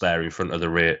 slots there in front of the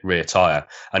rear tyre,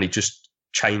 and it just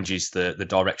changes the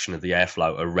direction of the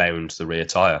airflow around the rear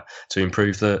tyre to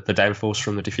improve the downforce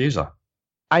from the diffuser.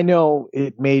 I know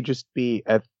it may just be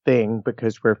a thing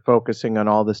because we're focusing on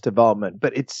all this development,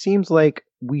 but it seems like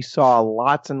we saw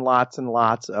lots and lots and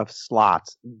lots of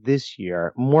slots this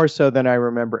year, more so than I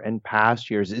remember in past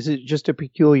years. Is it just a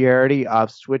peculiarity of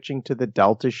switching to the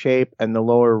delta shape and the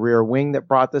lower rear wing that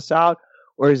brought this out?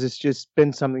 Or has this just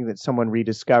been something that someone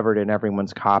rediscovered and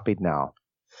everyone's copied now?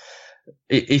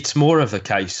 It's more of a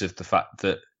case of the fact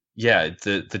that, yeah,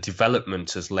 the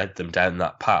development has led them down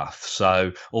that path.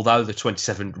 So although the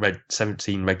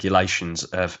 2017 regulations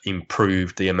have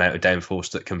improved the amount of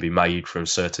downforce that can be made from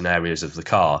certain areas of the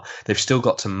car, they've still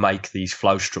got to make these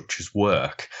flow structures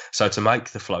work. So to make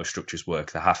the flow structures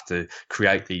work, they have to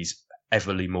create these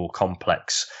everly more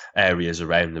complex areas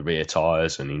around the rear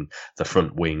tyres and in the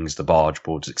front wings, the barge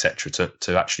boards, etc.,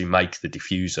 to actually make the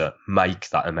diffuser make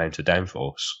that amount of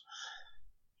downforce.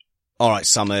 All right,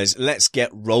 Summers, let's get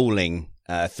rolling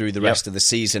through the rest of the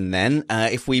season then.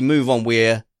 If we move on,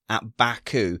 we're at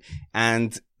Baku,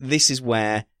 and this is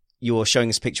where you're showing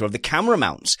us a picture of the camera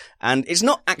mounts. And it's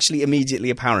not actually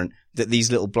immediately apparent that these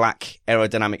little black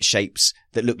aerodynamic shapes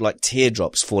that look like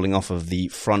teardrops falling off of the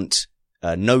front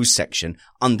nose section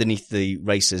underneath the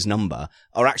racer's number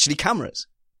are actually cameras.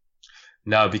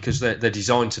 No, because they're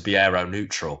designed to be aero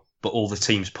neutral. But all the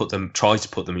teams try to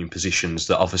put them in positions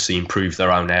that obviously improve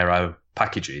their own aero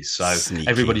packages. So Sneaky.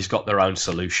 Everybody's got their own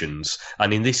solutions.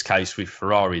 And in this case, with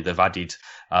Ferrari, they've added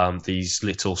these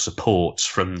little supports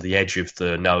from the edge of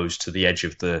the nose to the edge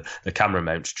of the camera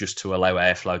mount just to allow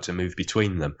airflow to move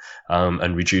between them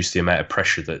and reduce the amount of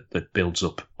pressure that builds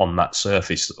up on that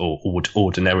surface or would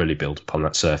ordinarily build up on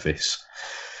that surface.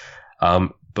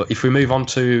 But if we move on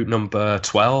to number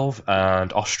 12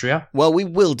 and Austria. Well, we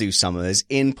will do, Summers,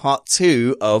 in part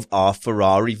 2 of our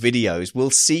Ferrari videos.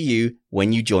 We'll see you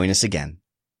when you join us again.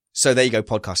 So there you go,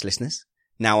 podcast listeners.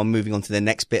 Now I'm moving on to the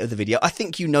next bit of the video. I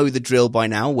think you know the drill by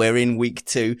now. We're in week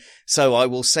 2. So I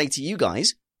will say to you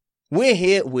guys, we're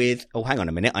here with... Oh, hang on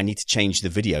a minute. I need to change the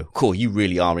video. Cool, you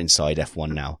really are inside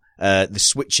F1 now. The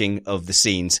switching of the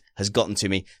scenes has gotten to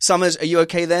me. Summers, are you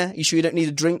okay there? You sure you don't need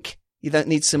a drink? You don't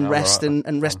need some rest right.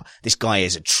 and rest. This guy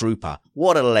is a trooper.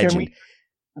 What a legend.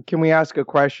 Can we ask a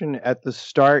question at the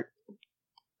start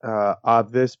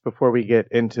of this before we get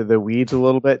into the weeds a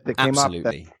little bit that came up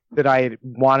that I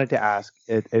wanted to ask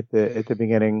at the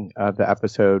beginning of the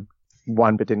episode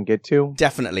 1 but didn't get to?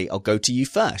 Definitely. I'll go to you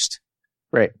first.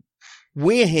 Great.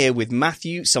 We're here with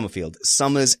Matthew Summerfield,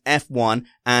 Summers F1,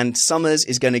 and Summers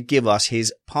is going to give us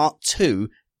his part 2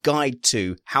 guide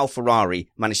to how Ferrari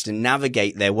managed to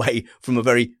navigate their way from a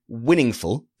very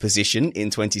winningful position in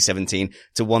 2017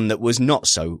 to one that was not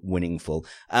so winningful.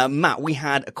 Matt, we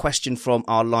had a question from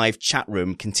our live chat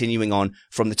room continuing on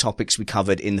from the topics we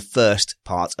covered in the first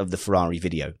part of the Ferrari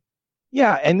video.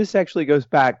 Yeah, and this actually goes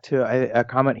back to a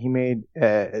comment he made,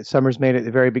 Summers made at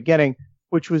the very beginning,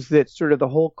 which was that sort of the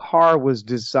whole car was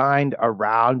designed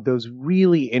around those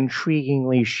really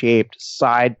intriguingly shaped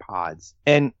side pods.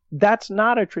 And that's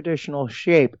not a traditional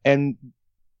shape. And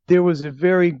there was a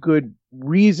very good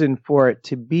reason for it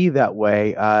to be that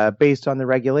way, based on the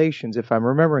regulations, if I'm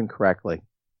remembering correctly.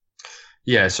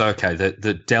 Yeah, so, okay,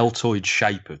 the deltoid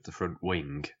shape of the front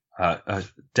wing,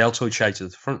 deltoid shape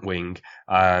of the front wing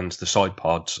and the side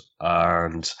pods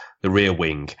and the rear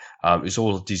wing is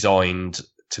all designed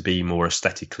to be more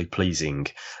aesthetically pleasing.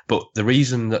 But the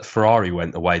reason that Ferrari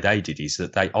went the way they did is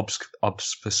that they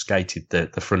obfuscated the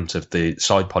front of the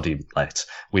side pod inlet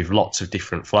with lots of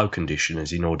different flow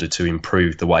conditioners in order to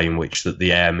improve the way in which that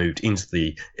the air moved into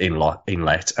the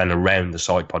inlet and around the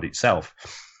side pod itself.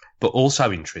 But also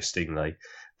interestingly,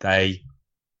 they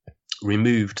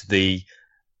removed the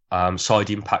side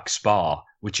impact spar,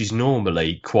 which is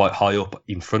normally quite high up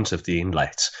in front of the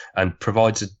inlet and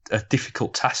provides a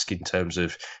difficult task in terms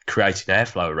of creating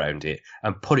airflow around it,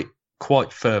 and put it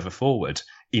quite further forward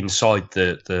inside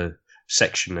the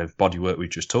section of bodywork we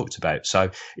just talked about.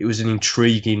 So it was an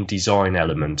intriguing design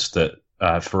element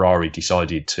that Ferrari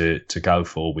decided to go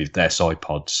for with their side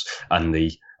pods and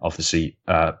the obviously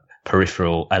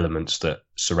peripheral elements that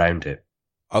surround it.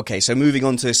 Okay, so moving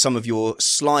on to some of your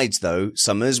slides, though,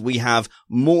 Summers, we have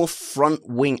more front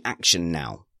wing action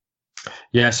now.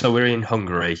 Yeah, so we're in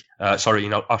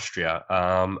Austria,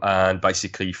 and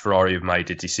basically Ferrari have made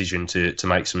a decision to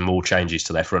make some more changes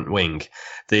to their front wing.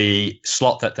 The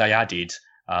slot that they added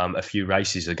a few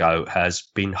races ago has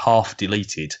been half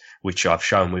deleted, which I've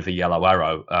shown with a yellow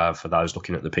arrow for those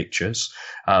looking at the pictures.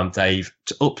 They've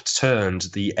upturned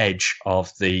the edge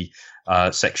of the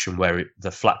section where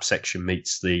the flap section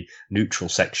meets the neutral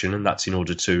section, and that's in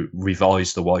order to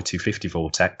revise the Y250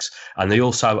 vortex. And they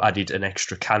also added an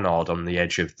extra canard on the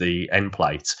edge of the end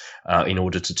plate in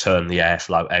order to turn the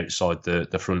airflow outside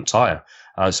the front tyre.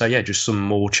 So yeah, just some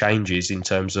more changes in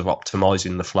terms of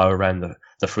optimising the flow around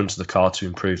the front of the car to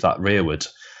improve that rearward.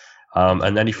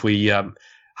 And then if we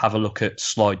have a look at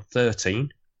slide 13,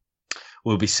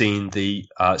 we'll be seeing the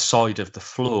side of the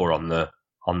floor on the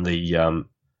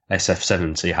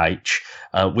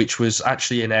SF70H, which was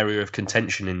actually an area of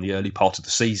contention in the early part of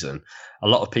the season. A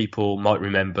lot of people might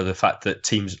remember the fact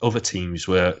that other teams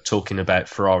were talking about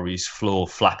Ferrari's floor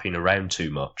flapping around too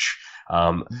much.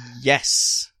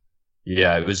 Yes.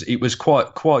 Yeah, it was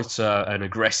quite an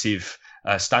aggressive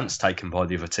stance taken by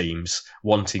the other teams,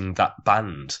 wanting that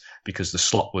banned because the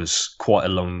slot was quite a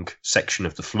long section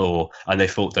of the floor, and they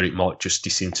thought that it might just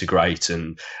disintegrate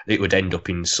and it would end up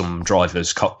in some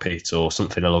driver's cockpit or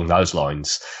something along those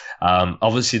lines.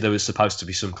 Obviously, there was supposed to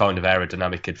be some kind of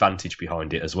aerodynamic advantage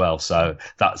behind it as well, so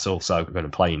that's also going to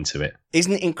play into it.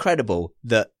 Isn't it incredible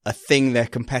that a thing their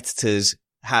competitors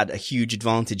had a huge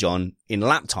advantage on in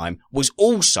lap time was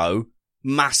also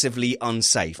massively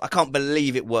unsafe? I can't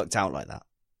believe it worked out like that.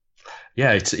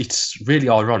 Yeah, it's really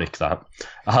ironic that.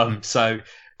 So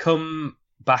come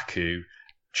Baku,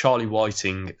 Charlie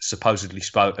Whiting supposedly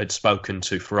had spoken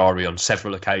to Ferrari on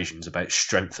several occasions about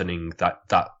strengthening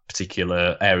that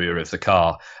particular area of the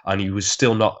car, and he was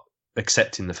still not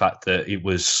accepting the fact that it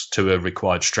was to a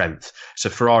required strength. So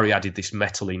Ferrari added this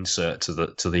metal insert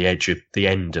to the edge of the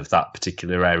end of that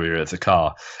particular area of the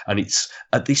car, and it's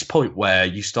at this point where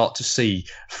you start to see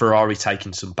Ferrari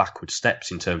taking some backward steps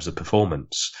in terms of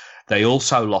performance. They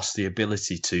also lost the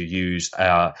ability to use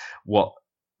what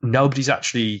nobody's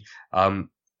actually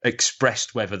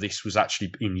expressed whether this was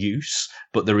actually in use,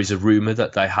 but there is a rumour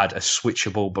that they had a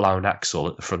switchable blown axle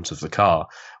at the front of the car,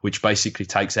 which basically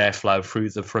takes airflow through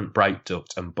the front brake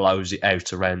duct and blows it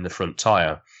out around the front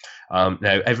tyre.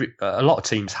 Now, a lot of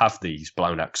teams have these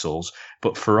blown axles,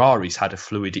 but Ferrari's had a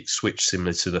fluidic switch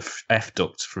similar to the F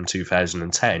duct from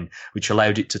 2010, which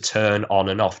allowed it to turn on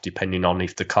and off depending on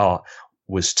if the car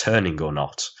was turning or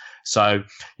not. So,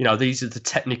 these are the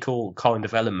technical kind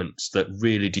of elements that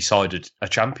really decided a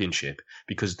championship,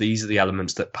 because these are the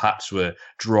elements that perhaps were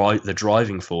the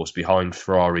driving force behind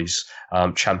Ferrari's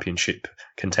championship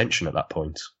contention at that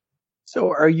point. So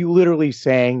are you literally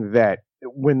saying that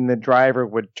when the driver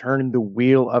would turn the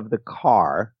wheel of the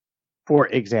car, for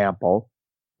example,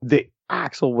 the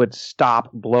axle would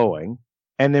stop blowing,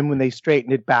 and then when they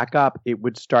straightened it back up, it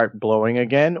would start blowing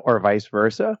again, or vice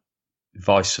versa?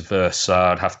 Vice versa.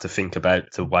 I'd have to think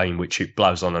about the way in which it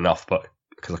blows on and off, but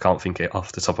because I can't think it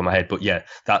off the top of my head. But yeah,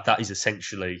 that is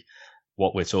essentially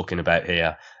what we're talking about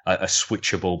here, a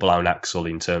switchable blown axle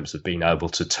in terms of being able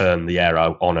to turn the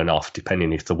aero on and off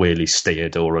depending if the wheel is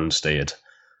steered or unsteered.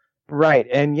 Right,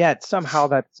 and yet somehow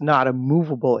that's not a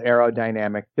movable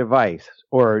aerodynamic device,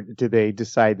 or do they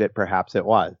decide that perhaps it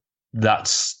was?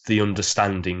 That's the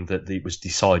understanding, that it was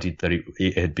decided that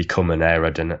it had become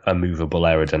a movable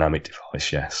aerodynamic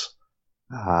device, yes.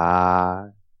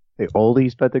 The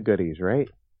oldies but the goodies, right?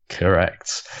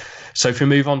 Correct. So if we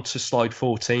move on to slide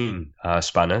 14,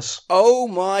 Spanners. Oh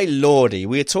my lordy,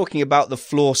 we are talking about the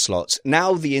floor slots.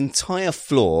 Now the entire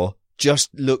floor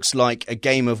just looks like a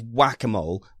game of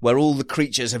whack-a-mole where all the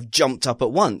creatures have jumped up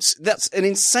at once. That's an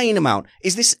insane amount.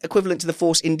 Is this equivalent to the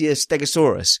Force India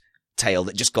Stegosaurus tail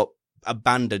that just got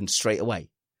abandoned straight away?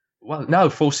 Well,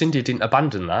 no, Force India didn't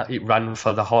abandon that. It ran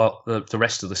for the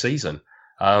rest of the season.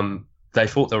 They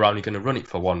thought they were only going to run it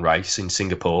for one race in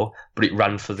Singapore, but it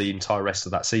ran for the entire rest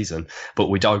of that season. But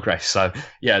we digress. So,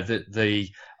 yeah, the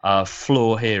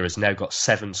floor here has now got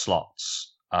 7 slots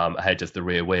ahead of the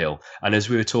rear wheel. And as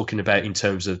we were talking about in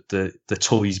terms of the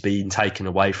toys being taken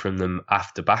away from them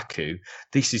after Baku,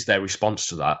 this is their response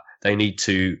to that. They need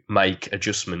to make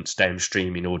adjustments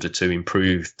downstream in order to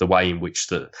improve the way in which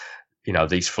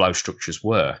these flow structures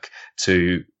work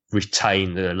to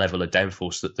retain the level of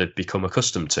downforce that they've become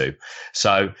accustomed to.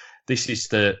 So this is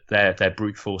their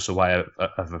brute force way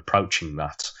of approaching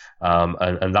that.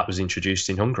 And that was introduced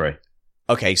in Hungary.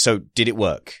 Okay, so did it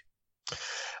work?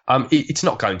 It's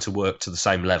not going to work to the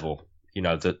same level.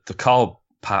 The car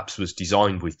perhaps was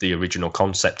designed with the original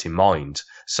concept in mind.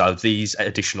 So these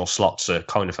additional slots are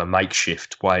kind of a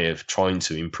makeshift way of trying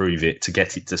to improve it to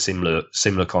get it to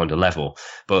similar kind of level.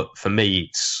 But for me,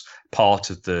 it's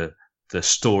part of the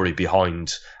story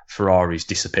behind Ferrari's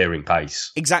disappearing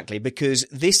pace. Exactly, because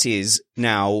this is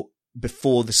now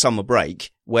before the summer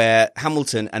break where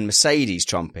Hamilton and Mercedes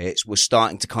trumpets were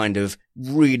starting to kind of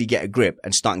really get a grip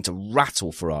and starting to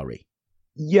rattle Ferrari.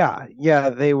 Yeah,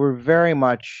 they were very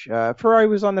much, Ferrari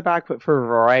was on the back foot for a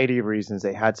variety of reasons.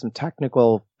 They had some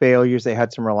technical failures, they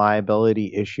had some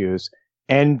reliability issues,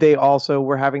 and they also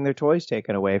were having their toys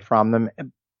taken away from them.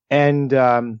 And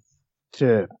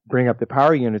to bring up the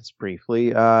power units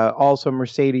briefly, also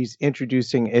Mercedes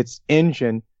introducing its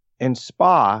engine in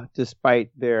Spa,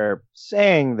 despite their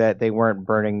saying that they weren't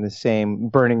burning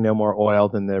no more oil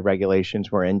than the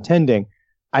regulations were intending,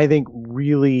 I think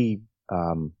really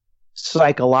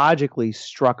psychologically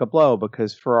struck a blow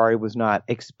because Ferrari was not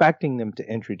expecting them to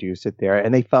introduce it there,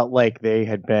 and they felt like they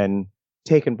had been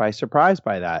taken by surprise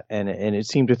by that, and it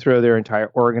seemed to throw their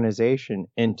entire organization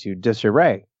into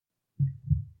disarray.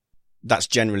 That's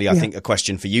generally, I think, a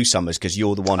question for you, Summers, because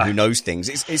you're the one who knows things.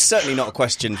 It's certainly not a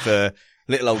question for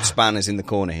little old spanners in the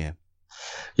corner here.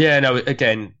 Yeah, no,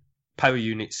 again, power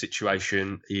unit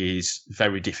situation is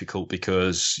very difficult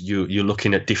because you're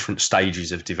looking at different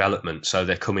stages of development. So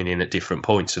they're coming in at different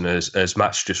points. And as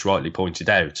Matt's just rightly pointed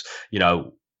out,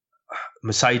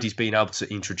 Mercedes being able to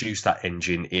introduce that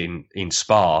engine in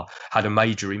Spa had a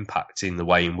major impact in the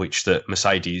way in which that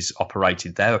Mercedes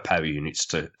operated their power units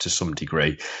to some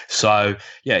degree. So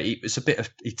yeah, it's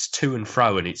it's to and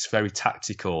fro, and it's very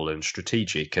tactical and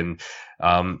strategic. And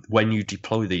when you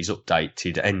deploy these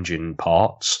updated engine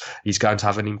parts, it's going to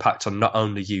have an impact on not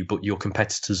only you but your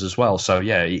competitors as well. So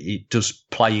yeah, it does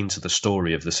play into the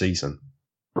story of the season.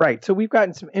 Right. So we've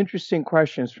gotten some interesting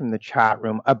questions from the chat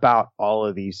room about all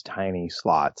of these tiny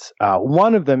slots.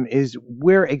 One of them is,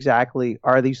 where exactly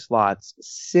are these slots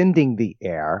sending the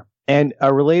air? And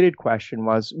a related question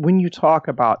was, when you talk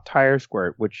about tire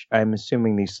squirt, which I'm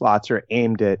assuming these slots are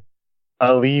aimed at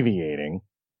alleviating,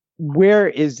 where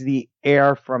is the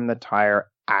air from the tire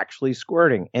actually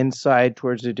squirting? Inside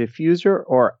towards the diffuser,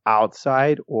 or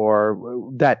outside, or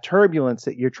that turbulence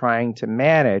that you're trying to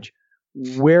manage?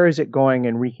 Where is it going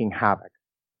and wreaking havoc?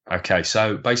 Okay,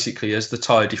 so basically as the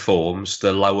tyre deforms,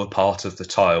 the lower part of the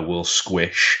tyre will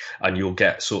squish and you'll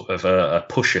get sort of a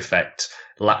push effect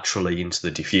laterally into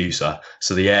the diffuser.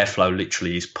 So the airflow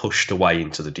literally is pushed away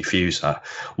into the diffuser.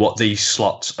 What these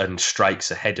slots and strakes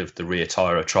ahead of the rear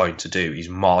tyre are trying to do is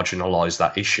marginalise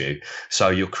that issue. So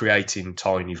you're creating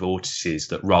tiny vortices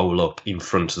that roll up in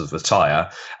front of the tyre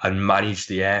and manage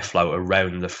the airflow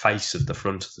around the face of the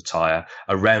front of the tyre,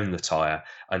 around the tyre,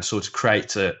 and sort of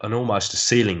create an almost a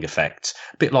sealing effect,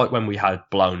 a bit like when we had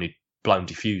blown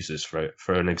diffusers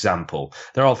for an example.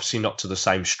 They're obviously not to the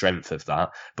same strength of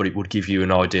that, but it would give you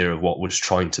an idea of what was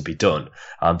trying to be done.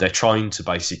 They're trying to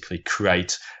basically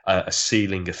create a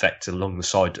sealing effect along the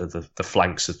side of the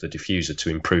flanks of the diffuser to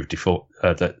improve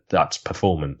that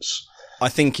performance. I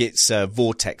think it's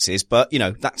vortexes, but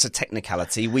that's a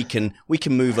technicality. We can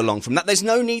move along from that. There's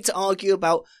no need to argue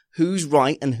about who's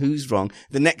right and who's wrong.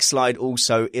 The next slide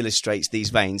also illustrates these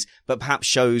veins, but perhaps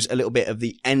shows a little bit of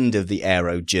the end of the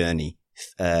aero journey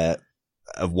of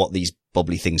what these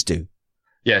bobbly things do.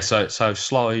 Yeah, so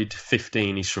slide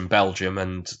 15 is from Belgium,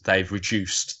 and they've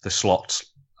reduced the slot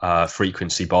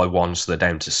frequency by 1, so they're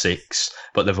down to 6,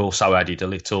 but they've also added a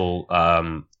little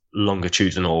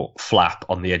longitudinal flap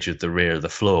on the edge of the rear of the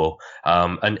floor.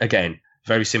 And again,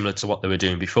 very similar to what they were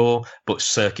doing before, but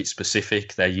circuit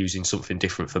specific. They're using something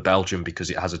different for Belgium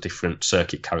because it has a different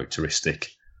circuit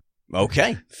characteristic.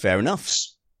 Okay, fair enough.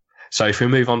 So if we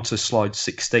move on to slide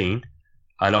 16,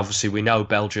 and obviously we know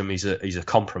Belgium is a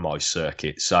compromised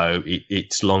circuit, so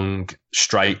it's long,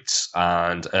 straight,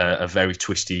 and a very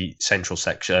twisty central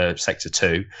sector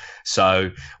 2. So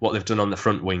what they've done on the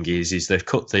front wing is they've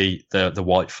cut the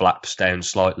white flaps down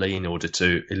slightly in order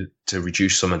to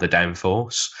reduce some of the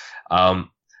downforce.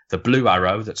 The blue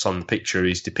arrow that's on the picture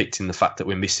is depicting the fact that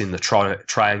we're missing the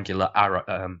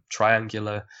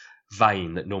triangular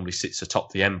vein that normally sits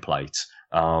atop the end plate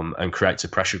and creates a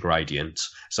pressure gradient.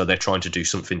 So they're trying to do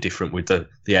something different with the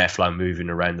airflow moving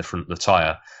around the front of the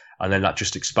tyre. And then that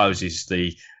just exposes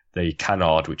the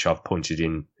canard, which I've pointed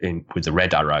in with the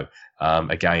red arrow,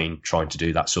 again, trying to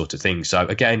do that sort of thing. So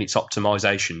again, it's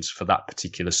optimizations for that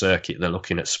particular circuit. They're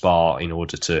looking at Spa in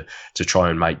order to try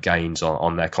and make gains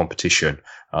on their competition,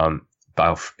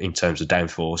 both in terms of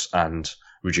downforce and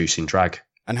reducing drag.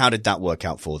 And how did that work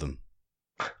out for them?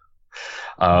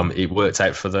 It worked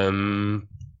out for them.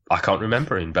 I can't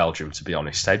remember in Belgium, to be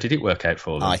honest. How did it work out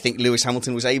for them? I think Lewis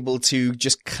Hamilton was able to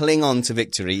just cling on to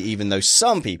victory, even though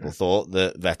some people thought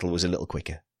that Vettel was a little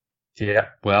quicker. Yeah,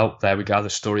 well, there we go. The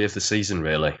story of the season,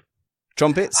 really.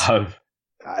 Trumpets?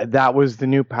 That was the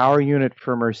new power unit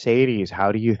for Mercedes.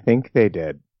 How do you think they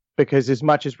did? Because as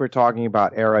much as we're talking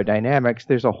about aerodynamics,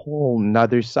 there's a whole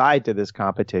nother side to this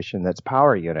competition that's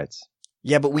power units.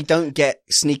 Yeah, but we don't get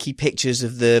sneaky pictures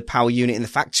of the power unit in the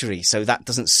factory, so that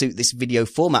doesn't suit this video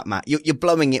format, Matt. You're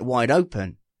blowing it wide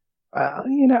open.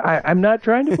 I'm not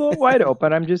trying to blow it wide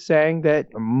open. I'm just saying that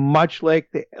much like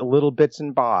the little bits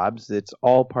and bobs, it's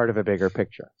all part of a bigger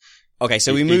picture. Okay,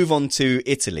 so we move on to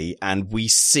Italy, and we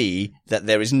see that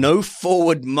there is no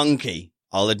forward monkey.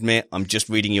 I'll admit, I'm just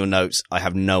reading your notes. I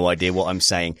have no idea what I'm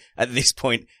saying. At this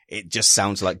point, it just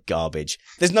sounds like garbage.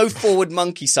 There's no forward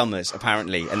monkey, Summers,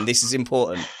 apparently, and this is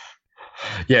important.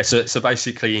 Yeah, so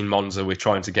basically in Monza, we're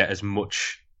trying to get as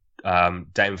much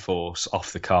downforce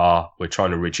off the car. We're trying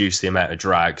to reduce the amount of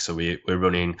drag, so we're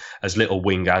running as little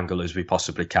wing angle as we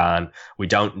possibly can. We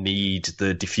don't need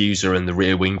the diffuser and the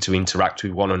rear wing to interact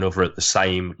with one another at the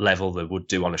same level they would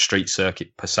do on a street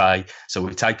circuit per se. So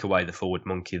we take away the forward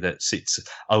monkey that sits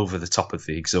over the top of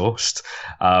the exhaust,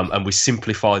 and we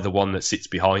simplify the one that sits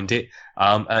behind it.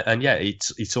 And yeah,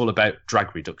 it's all about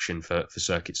drag reduction for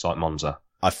circuits like Monza.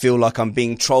 I feel like I'm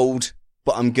being trolled,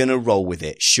 but I'm going to roll with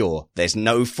it. Sure, there's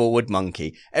no forward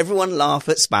monkey. Everyone laugh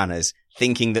at Spanners,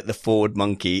 thinking that the forward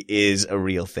monkey is a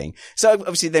real thing. So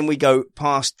obviously then we go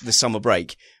past the summer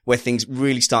break where things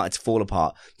really started to fall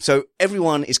apart. So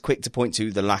everyone is quick to point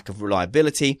to the lack of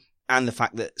reliability and the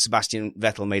fact that Sebastian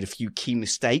Vettel made a few key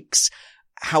mistakes.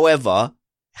 However,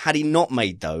 had he not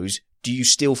made those, do you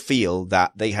still feel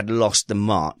that they had lost the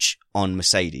march on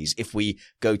Mercedes? If we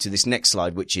go to this next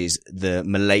slide, which is the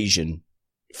Malaysian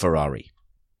Ferrari.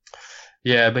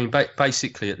 Yeah, I mean,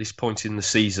 basically at this point in the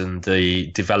season,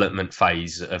 the development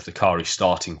phase of the car is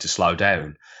starting to slow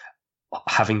down.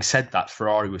 Having said that,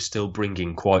 Ferrari was still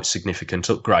bringing quite significant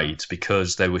upgrades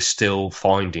because they were still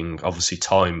finding, obviously,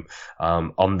 time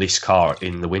on this car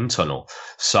in the wind tunnel.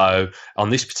 So on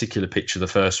this particular picture, the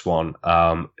first one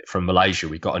from Malaysia,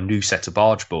 we got a new set of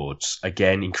barge boards,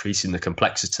 again, increasing the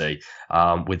complexity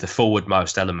with the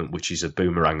forwardmost element, which is a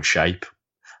boomerang shape,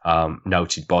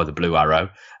 noted by the blue arrow,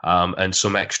 and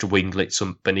some extra winglets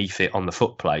beneath it on the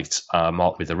footplate,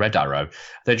 marked with a red arrow.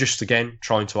 They're just, again,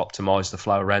 trying to optimise the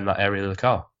flow around that area of the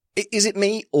car. Is it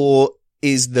me, or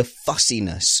is the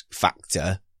fussiness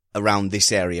factor around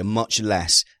this area much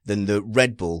less than the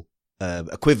Red Bull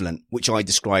equivalent, which I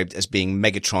described as being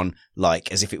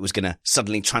Megatron-like, as if it was going to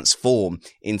suddenly transform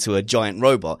into a giant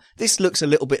robot? This looks a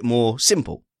little bit more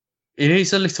simple. It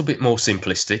is a little bit more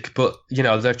simplistic, but, you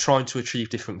know, they're trying to achieve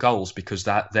different goals because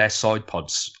their side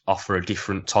pods offer a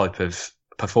different type of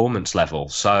performance level.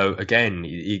 So, again,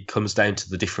 it comes down to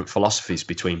the different philosophies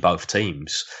between both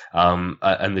teams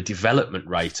and the development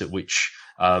rate at which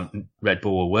Red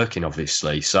Bull were working,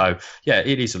 obviously. So, yeah,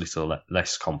 it is a little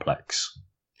less complex.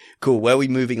 Cool. Where are we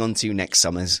moving on to next,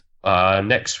 Summers?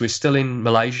 Next, we're still in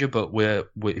Malaysia, but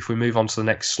if we move on to the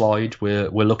next slide, we're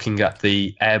looking at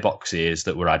the airbox ears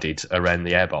that were added around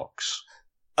the airbox.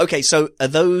 Okay, so are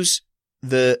those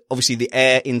obviously the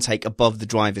air intake above the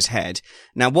driver's head?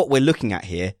 Now, what we're looking at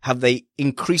here, have they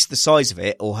increased the size of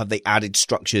it, or have they added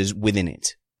structures within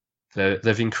it?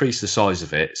 They've increased the size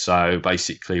of it. So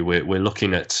basically, we're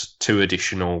looking at 2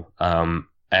 additional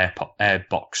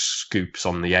airbox scoops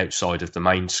on the outside of the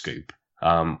main scoop.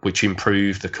 Which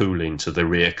improve the cooling to the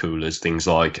rear coolers, things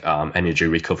like energy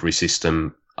recovery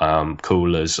system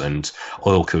coolers and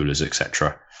oil coolers,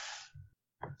 etc.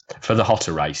 For the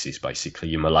hotter races, basically,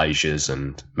 your Malaysias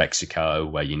and Mexico,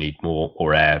 where you need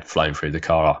more air flowing through the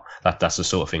car, that's the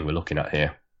sort of thing we're looking at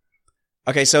here.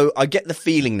 Okay, so I get the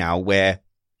feeling now where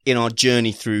in our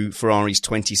journey through Ferrari's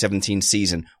 2017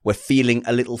 season, we're feeling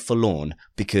a little forlorn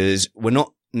because we're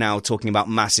not now talking about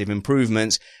massive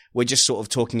improvements. We're just sort of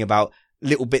talking about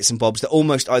little bits and bobs that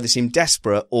almost either seem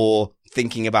desperate or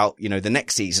thinking about, you know, the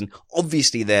next season.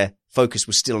 Obviously their focus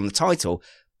was still on the title,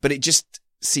 but it just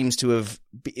seems to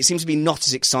be not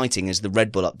as exciting as the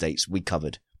Red Bull updates we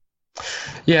covered.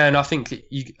 Yeah, and I think,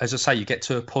 as I say, you get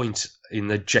to a point in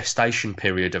the gestation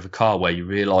period of a car where you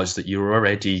realise that you're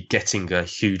already getting a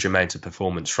huge amount of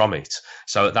performance from it.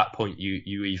 So at that point,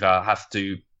 you either have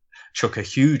to chuck a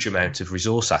huge amount of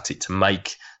resource at it to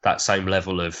make that same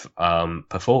level of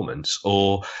performance,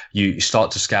 or you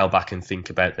start to scale back and think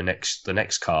about the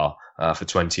next car for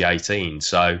 2018.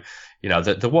 So, you know,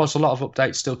 there was a lot of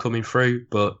updates still coming through,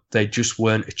 but they just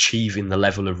weren't achieving the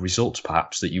level of results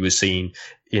perhaps that you were seeing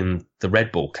in the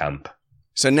Red Bull camp.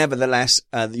 So nevertheless,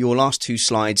 your last 2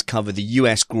 slides cover the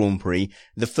US Grand Prix.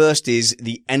 The first is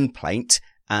the end plate,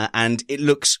 and it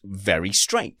looks very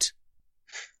straight.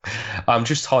 I'm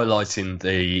just highlighting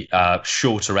the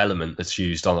shorter element that's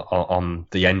used on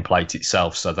the end plate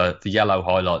itself. So the yellow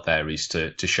highlight there is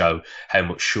to show how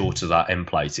much shorter that end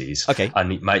plate is. Okay.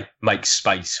 And it makes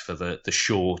space for the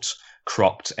short,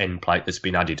 cropped end plate that's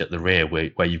been added at the rear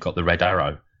where you've got the red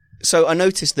arrow. So I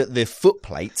noticed that the foot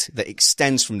plate that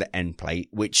extends from the end plate,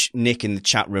 which Nick in the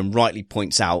chat room rightly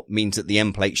points out, means that the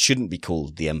end plate shouldn't be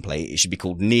called the end plate. It should be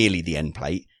called nearly the end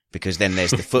plate, because then there's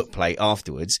the foot plate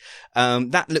afterwards.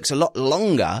 That looks a lot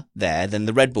longer there than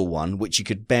the Red Bull one, which you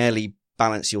could barely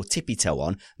balance your tippy toe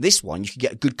on. This one, you could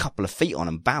get a good couple of feet on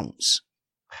and bounce.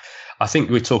 I think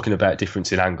we're talking about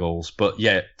difference in angles, but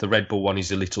yeah, the Red Bull one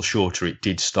is a little shorter. It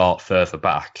did start further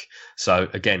back. So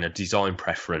again, a design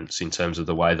preference in terms of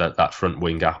the way that front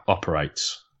wing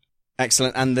operates.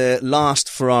 Excellent. And the last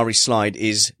Ferrari slide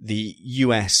is the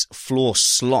US floor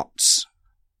slots.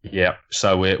 Yeah,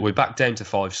 so we're back down to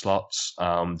 5 slots.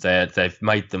 They've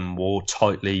made them more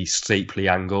tightly, steeply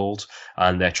angled,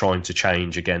 and they're trying to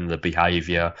change again the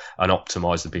behaviour and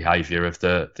optimise the behaviour of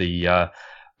the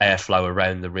airflow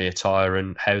around the rear tyre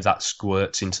and how that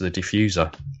squirts into the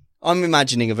diffuser. I'm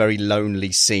imagining a very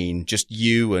lonely scene, just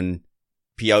you and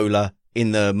Piola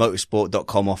in the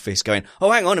motorsport.com office going,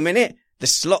 oh, hang on a minute, the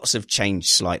slots have changed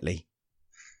slightly.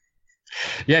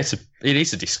 Yeah, it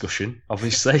is a discussion,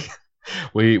 obviously.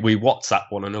 We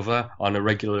WhatsApp one another on a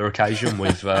regular occasion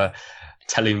with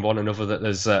telling one another that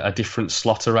there's a different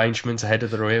slot arrangement ahead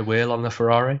of the rear wheel on the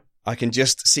Ferrari. I can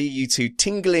just see you two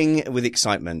tingling with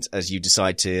excitement as you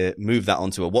decide to move that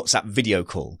onto a WhatsApp video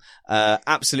call.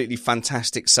 Absolutely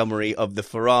fantastic summary of the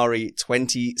Ferrari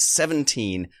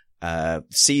 2017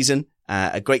 season.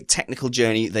 A great technical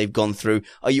journey they've gone through.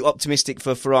 Are you optimistic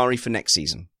for Ferrari for next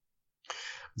season?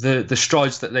 The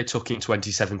strides that they took in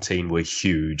 2017 were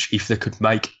huge. If they could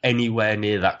make anywhere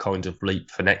near that kind of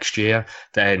leap for next year,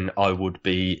 then I would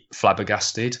be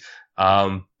flabbergasted.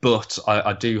 But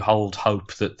I do hold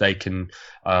hope that they can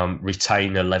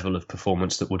retain a level of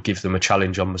performance that would give them a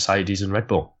challenge on Mercedes and Red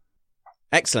Bull.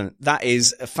 Excellent. That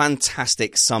is a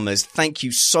fantastic, Summers. Thank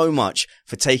you so much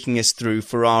for taking us through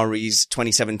Ferrari's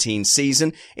 2017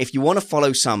 season. If you want to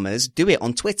follow Summers, do it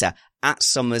on Twitter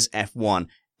 @SummersF1.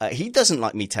 He doesn't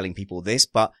like me telling people this,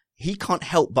 but he can't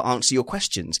help but answer your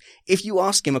questions. If you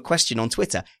ask him a question on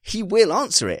Twitter, he will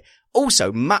answer it.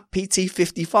 Also,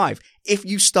 MattPT55, if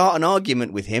you start an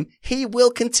argument with him, he will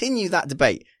continue that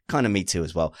debate. Kind of me too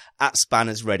as well.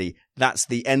 @SpannersReady. That's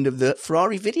the end of the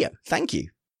Ferrari video. Thank you.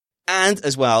 And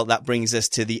as well, that brings us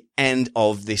to the end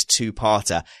of this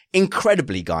two-parter.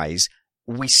 Incredibly, guys,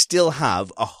 we still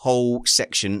have a whole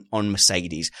section on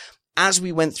Mercedes. As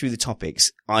we went through the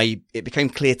topics, it became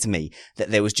clear to me that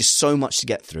there was just so much to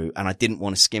get through and I didn't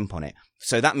want to skimp on it.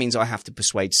 So that means I have to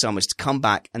persuade Summers to come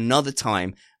back another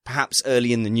time, perhaps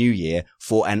early in the new year,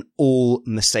 for an all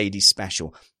Mercedes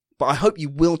special. But I hope you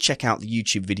will check out the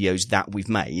YouTube videos that we've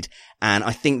made. And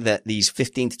I think that these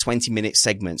 15 to 20 minute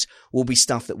segments will be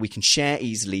stuff that we can share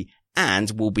easily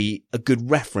and will be a good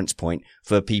reference point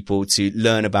for people to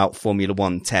learn about Formula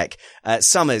One tech.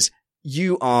 Summers,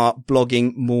 you are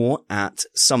blogging more at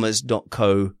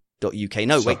summers.co.uk.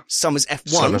 No, wait,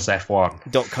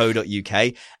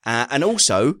 summersf1.co.uk. And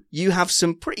also you have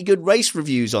some pretty good race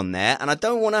reviews on there. And I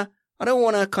don't want to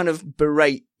kind of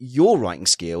berate your writing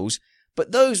skills,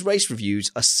 but those race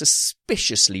reviews are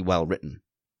suspiciously well written.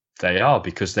 They are,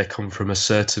 because they come from a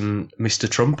certain Mr.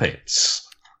 Trumpets.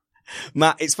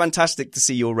 Matt, it's fantastic to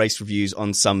see your race reviews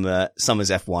on Summers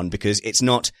F1 because it's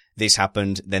not this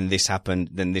happened, then this happened,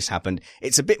 then this happened.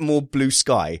 It's a bit more blue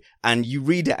sky, and you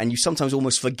read it and you sometimes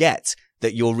almost forget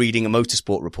that you're reading a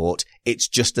motorsport report. It's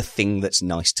just a thing that's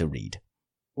nice to read.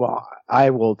 Well, I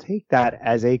will take that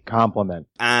as a compliment.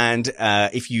 And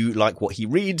if you like what he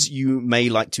reads, you may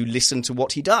like to listen to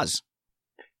what he does.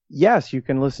 Yes, you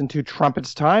can listen to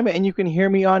Trumpets Time, and you can hear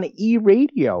me on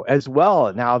E-Radio as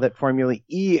well. Now that Formula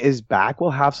E is back,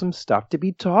 we'll have some stuff to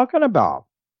be talking about.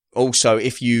 Also,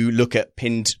 if you look at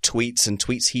pinned tweets and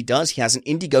tweets he does, he has an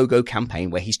Indiegogo campaign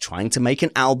where he's trying to make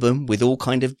an album with all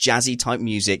kind of jazzy type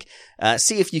music.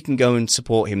 See if you can go and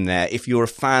support him there. If you're a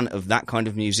fan of that kind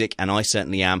of music, and I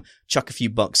certainly am, chuck a few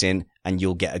bucks in and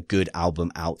you'll get a good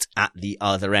album out at the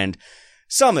other end.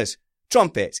 Summers,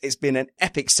 Trumpets, it's been an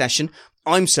epic session.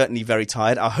 I'm certainly very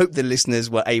tired. I hope the listeners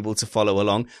were able to follow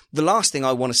along. The last thing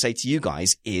I want to say to you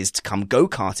guys is to come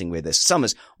go-karting with us.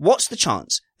 Summers, what's the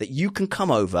chance that you can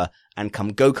come over and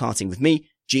come go-karting with me,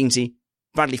 Jeansy,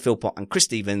 Bradley Philpott and Chris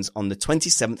Stevens on the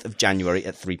 27th of January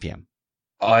at 3 p.m?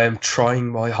 I am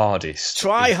trying my hardest.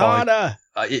 Try harder.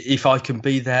 If I can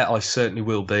be there, I certainly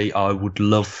will be. I would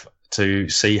love to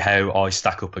see how I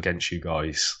stack up against you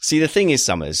guys. See, the thing is,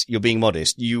 Summers, you're being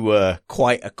modest. You were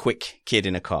quite a quick kid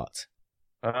in a cart.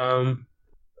 I'm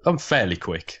fairly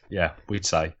quick, yeah, we'd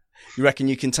say. You reckon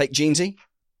you can take Jeansy?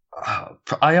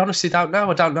 I honestly don't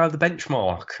know. I don't know the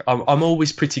benchmark. I'm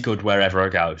always pretty good wherever I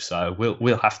go, so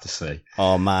we'll have to see.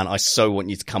 Oh man, I so want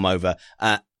you to come over.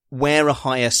 Wear a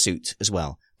higher suit as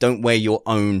well. Don't wear your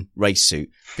own race suit,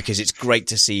 because it's great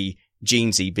to see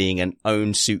Jeansy being an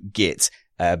own suit git,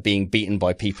 being beaten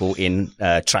by people in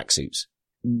tracksuits.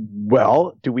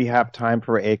 Well, do we have time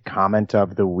for a comment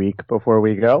of the week before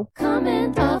we go?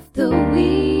 Comment of the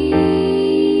week.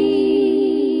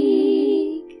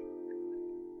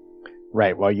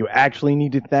 Right. Well, you actually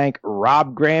need to thank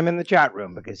Rob Graham in the chat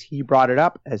room, because he brought it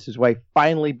up as his wife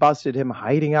finally busted him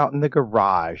hiding out in the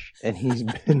garage, and he's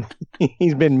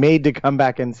been made to come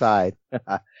back inside.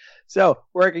 So,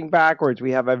 working backwards,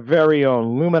 we have a very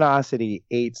own Luminosity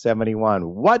 871.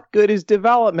 What good is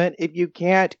development if you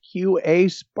can't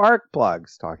QA spark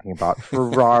plugs? Talking about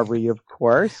Ferrari, of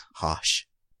course. Harsh.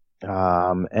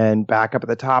 And back up at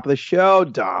the top of the show,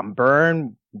 Dom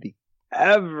Byrne, the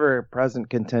ever-present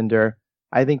contender.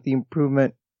 I think the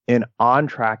improvement in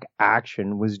on-track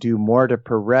action was due more to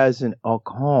Perez and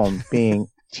Ocon being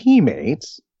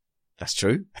teammates. That's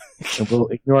true. And we'll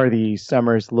ignore the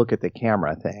Summers look at the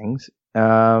camera things.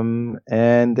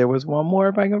 And there was one more,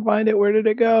 if I can find it. Where did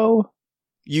it go?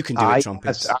 You can do it,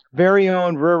 Trumpets. Our very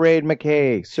own Ruraid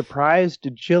McKay. Surprised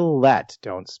Gillette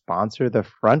don't sponsor the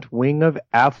front wing of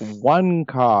F1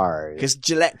 cars. Because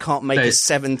Gillette can't make a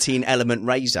 17-element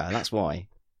razor. That's why.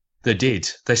 They did.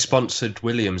 They sponsored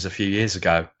Williams a few years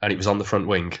ago, and it was on the front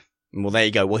wing. Well, there you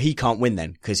go. Well, he can't win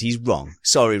then, because he's wrong.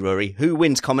 Sorry, Rory. Who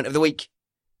wins comment of the week?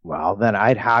 Well, then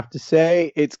I'd have to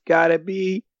say it's got to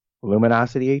be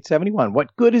Luminosity 871.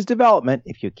 What good is development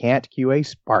if you can't QA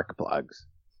spark plugs?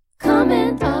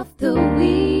 Comment of the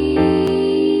week.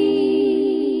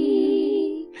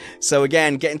 So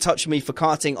again, get in touch with me for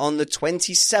karting on the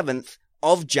 27th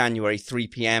of January, 3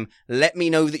 p.m. Let me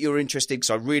know that you're interested,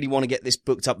 because I really want to get this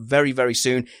booked up very, very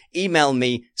soon. Email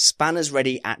me,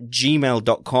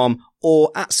 spannersready@gmail.com,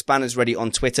 or @spannersready on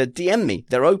Twitter. DM me.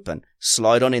 They're open.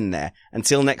 Slide on in there.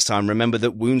 Until next time, remember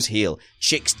that wounds heal,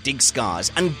 chicks dig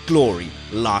scars, and glory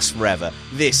lasts forever.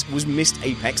 This was Missed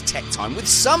Apex Tech Time with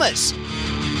Summers.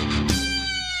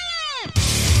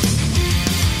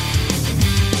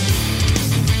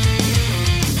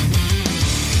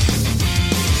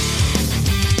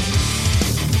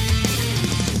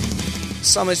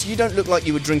 Summers, you don't look like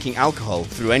you were drinking alcohol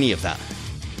through any of that.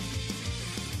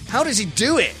 How does he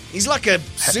do it? He's like a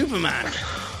Superman.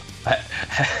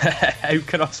 How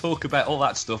can I talk about all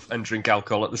that stuff and drink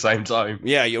alcohol at the same time?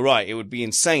 Yeah, you're right. It would be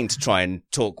insane to try and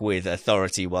talk with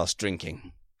authority whilst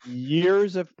drinking.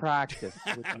 Years of practice.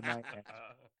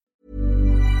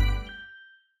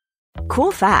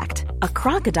 Cool fact, a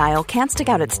crocodile can't stick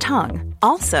out its tongue.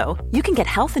 Also, you can get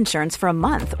health insurance for a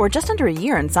month or just under a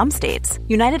year in some states.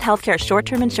 United Healthcare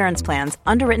short-term insurance plans,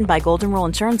 underwritten by Golden Rule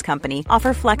Insurance Company,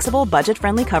 offer flexible,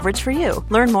 budget-friendly coverage for you.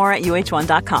 Learn more at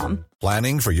UH1.com.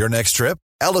 Planning for your next trip?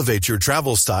 Elevate your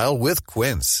travel style with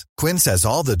Quince. Quince has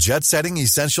all the jet-setting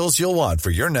essentials you'll want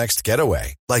for your next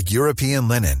getaway, like European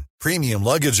linen, premium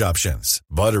luggage options,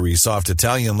 buttery soft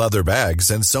Italian leather bags,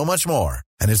 and so much more.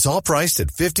 And it's all priced at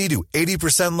 50 to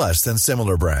 80% less than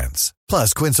similar brands.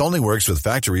 Plus, Quince only works with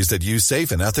factories that use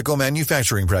safe and ethical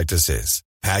manufacturing practices.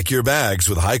 Pack your bags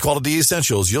with high-quality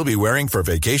essentials you'll be wearing for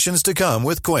vacations to come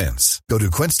with Quince. Go to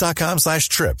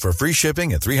quince.com/trip for free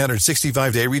shipping and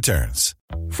 365-day returns.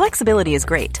 Flexibility is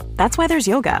great. That's why there's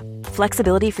yoga.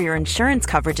 Flexibility for your insurance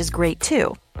coverage is great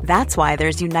too. That's why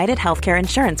there's United Healthcare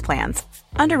Insurance Plans.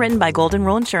 Underwritten by Golden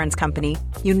Rule Insurance Company,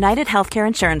 United Healthcare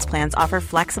Insurance Plans offer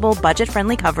flexible,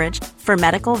 budget-friendly coverage for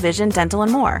medical, vision, dental,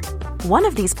 and more. One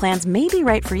of these plans may be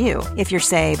right for you if you're,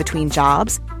 say, between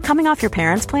jobs, coming off your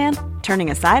parents' plan, turning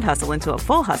a side hustle into a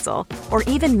full hustle, or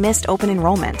even missed open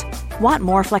enrollment. Want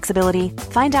more flexibility?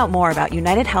 Find out more about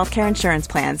United Healthcare Insurance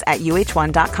Plans at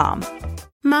UH1.com.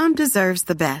 Mom deserves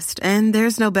the best, and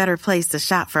there's no better place to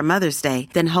shop for Mother's Day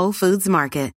than Whole Foods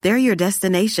Market. They're your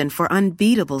destination for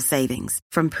unbeatable savings,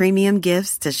 from premium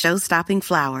gifts to show-stopping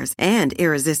flowers and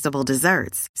irresistible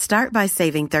desserts. Start by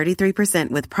saving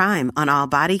 33% with Prime on all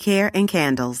body care and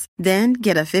candles. Then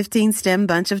get a 15-stem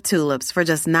bunch of tulips for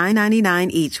just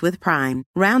 $9.99 each with Prime.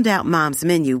 Round out Mom's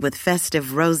menu with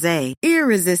festive rosé,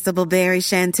 irresistible berry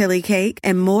chantilly cake,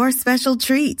 and more special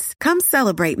treats. Come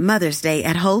celebrate Mother's Day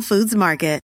at Whole Foods Market.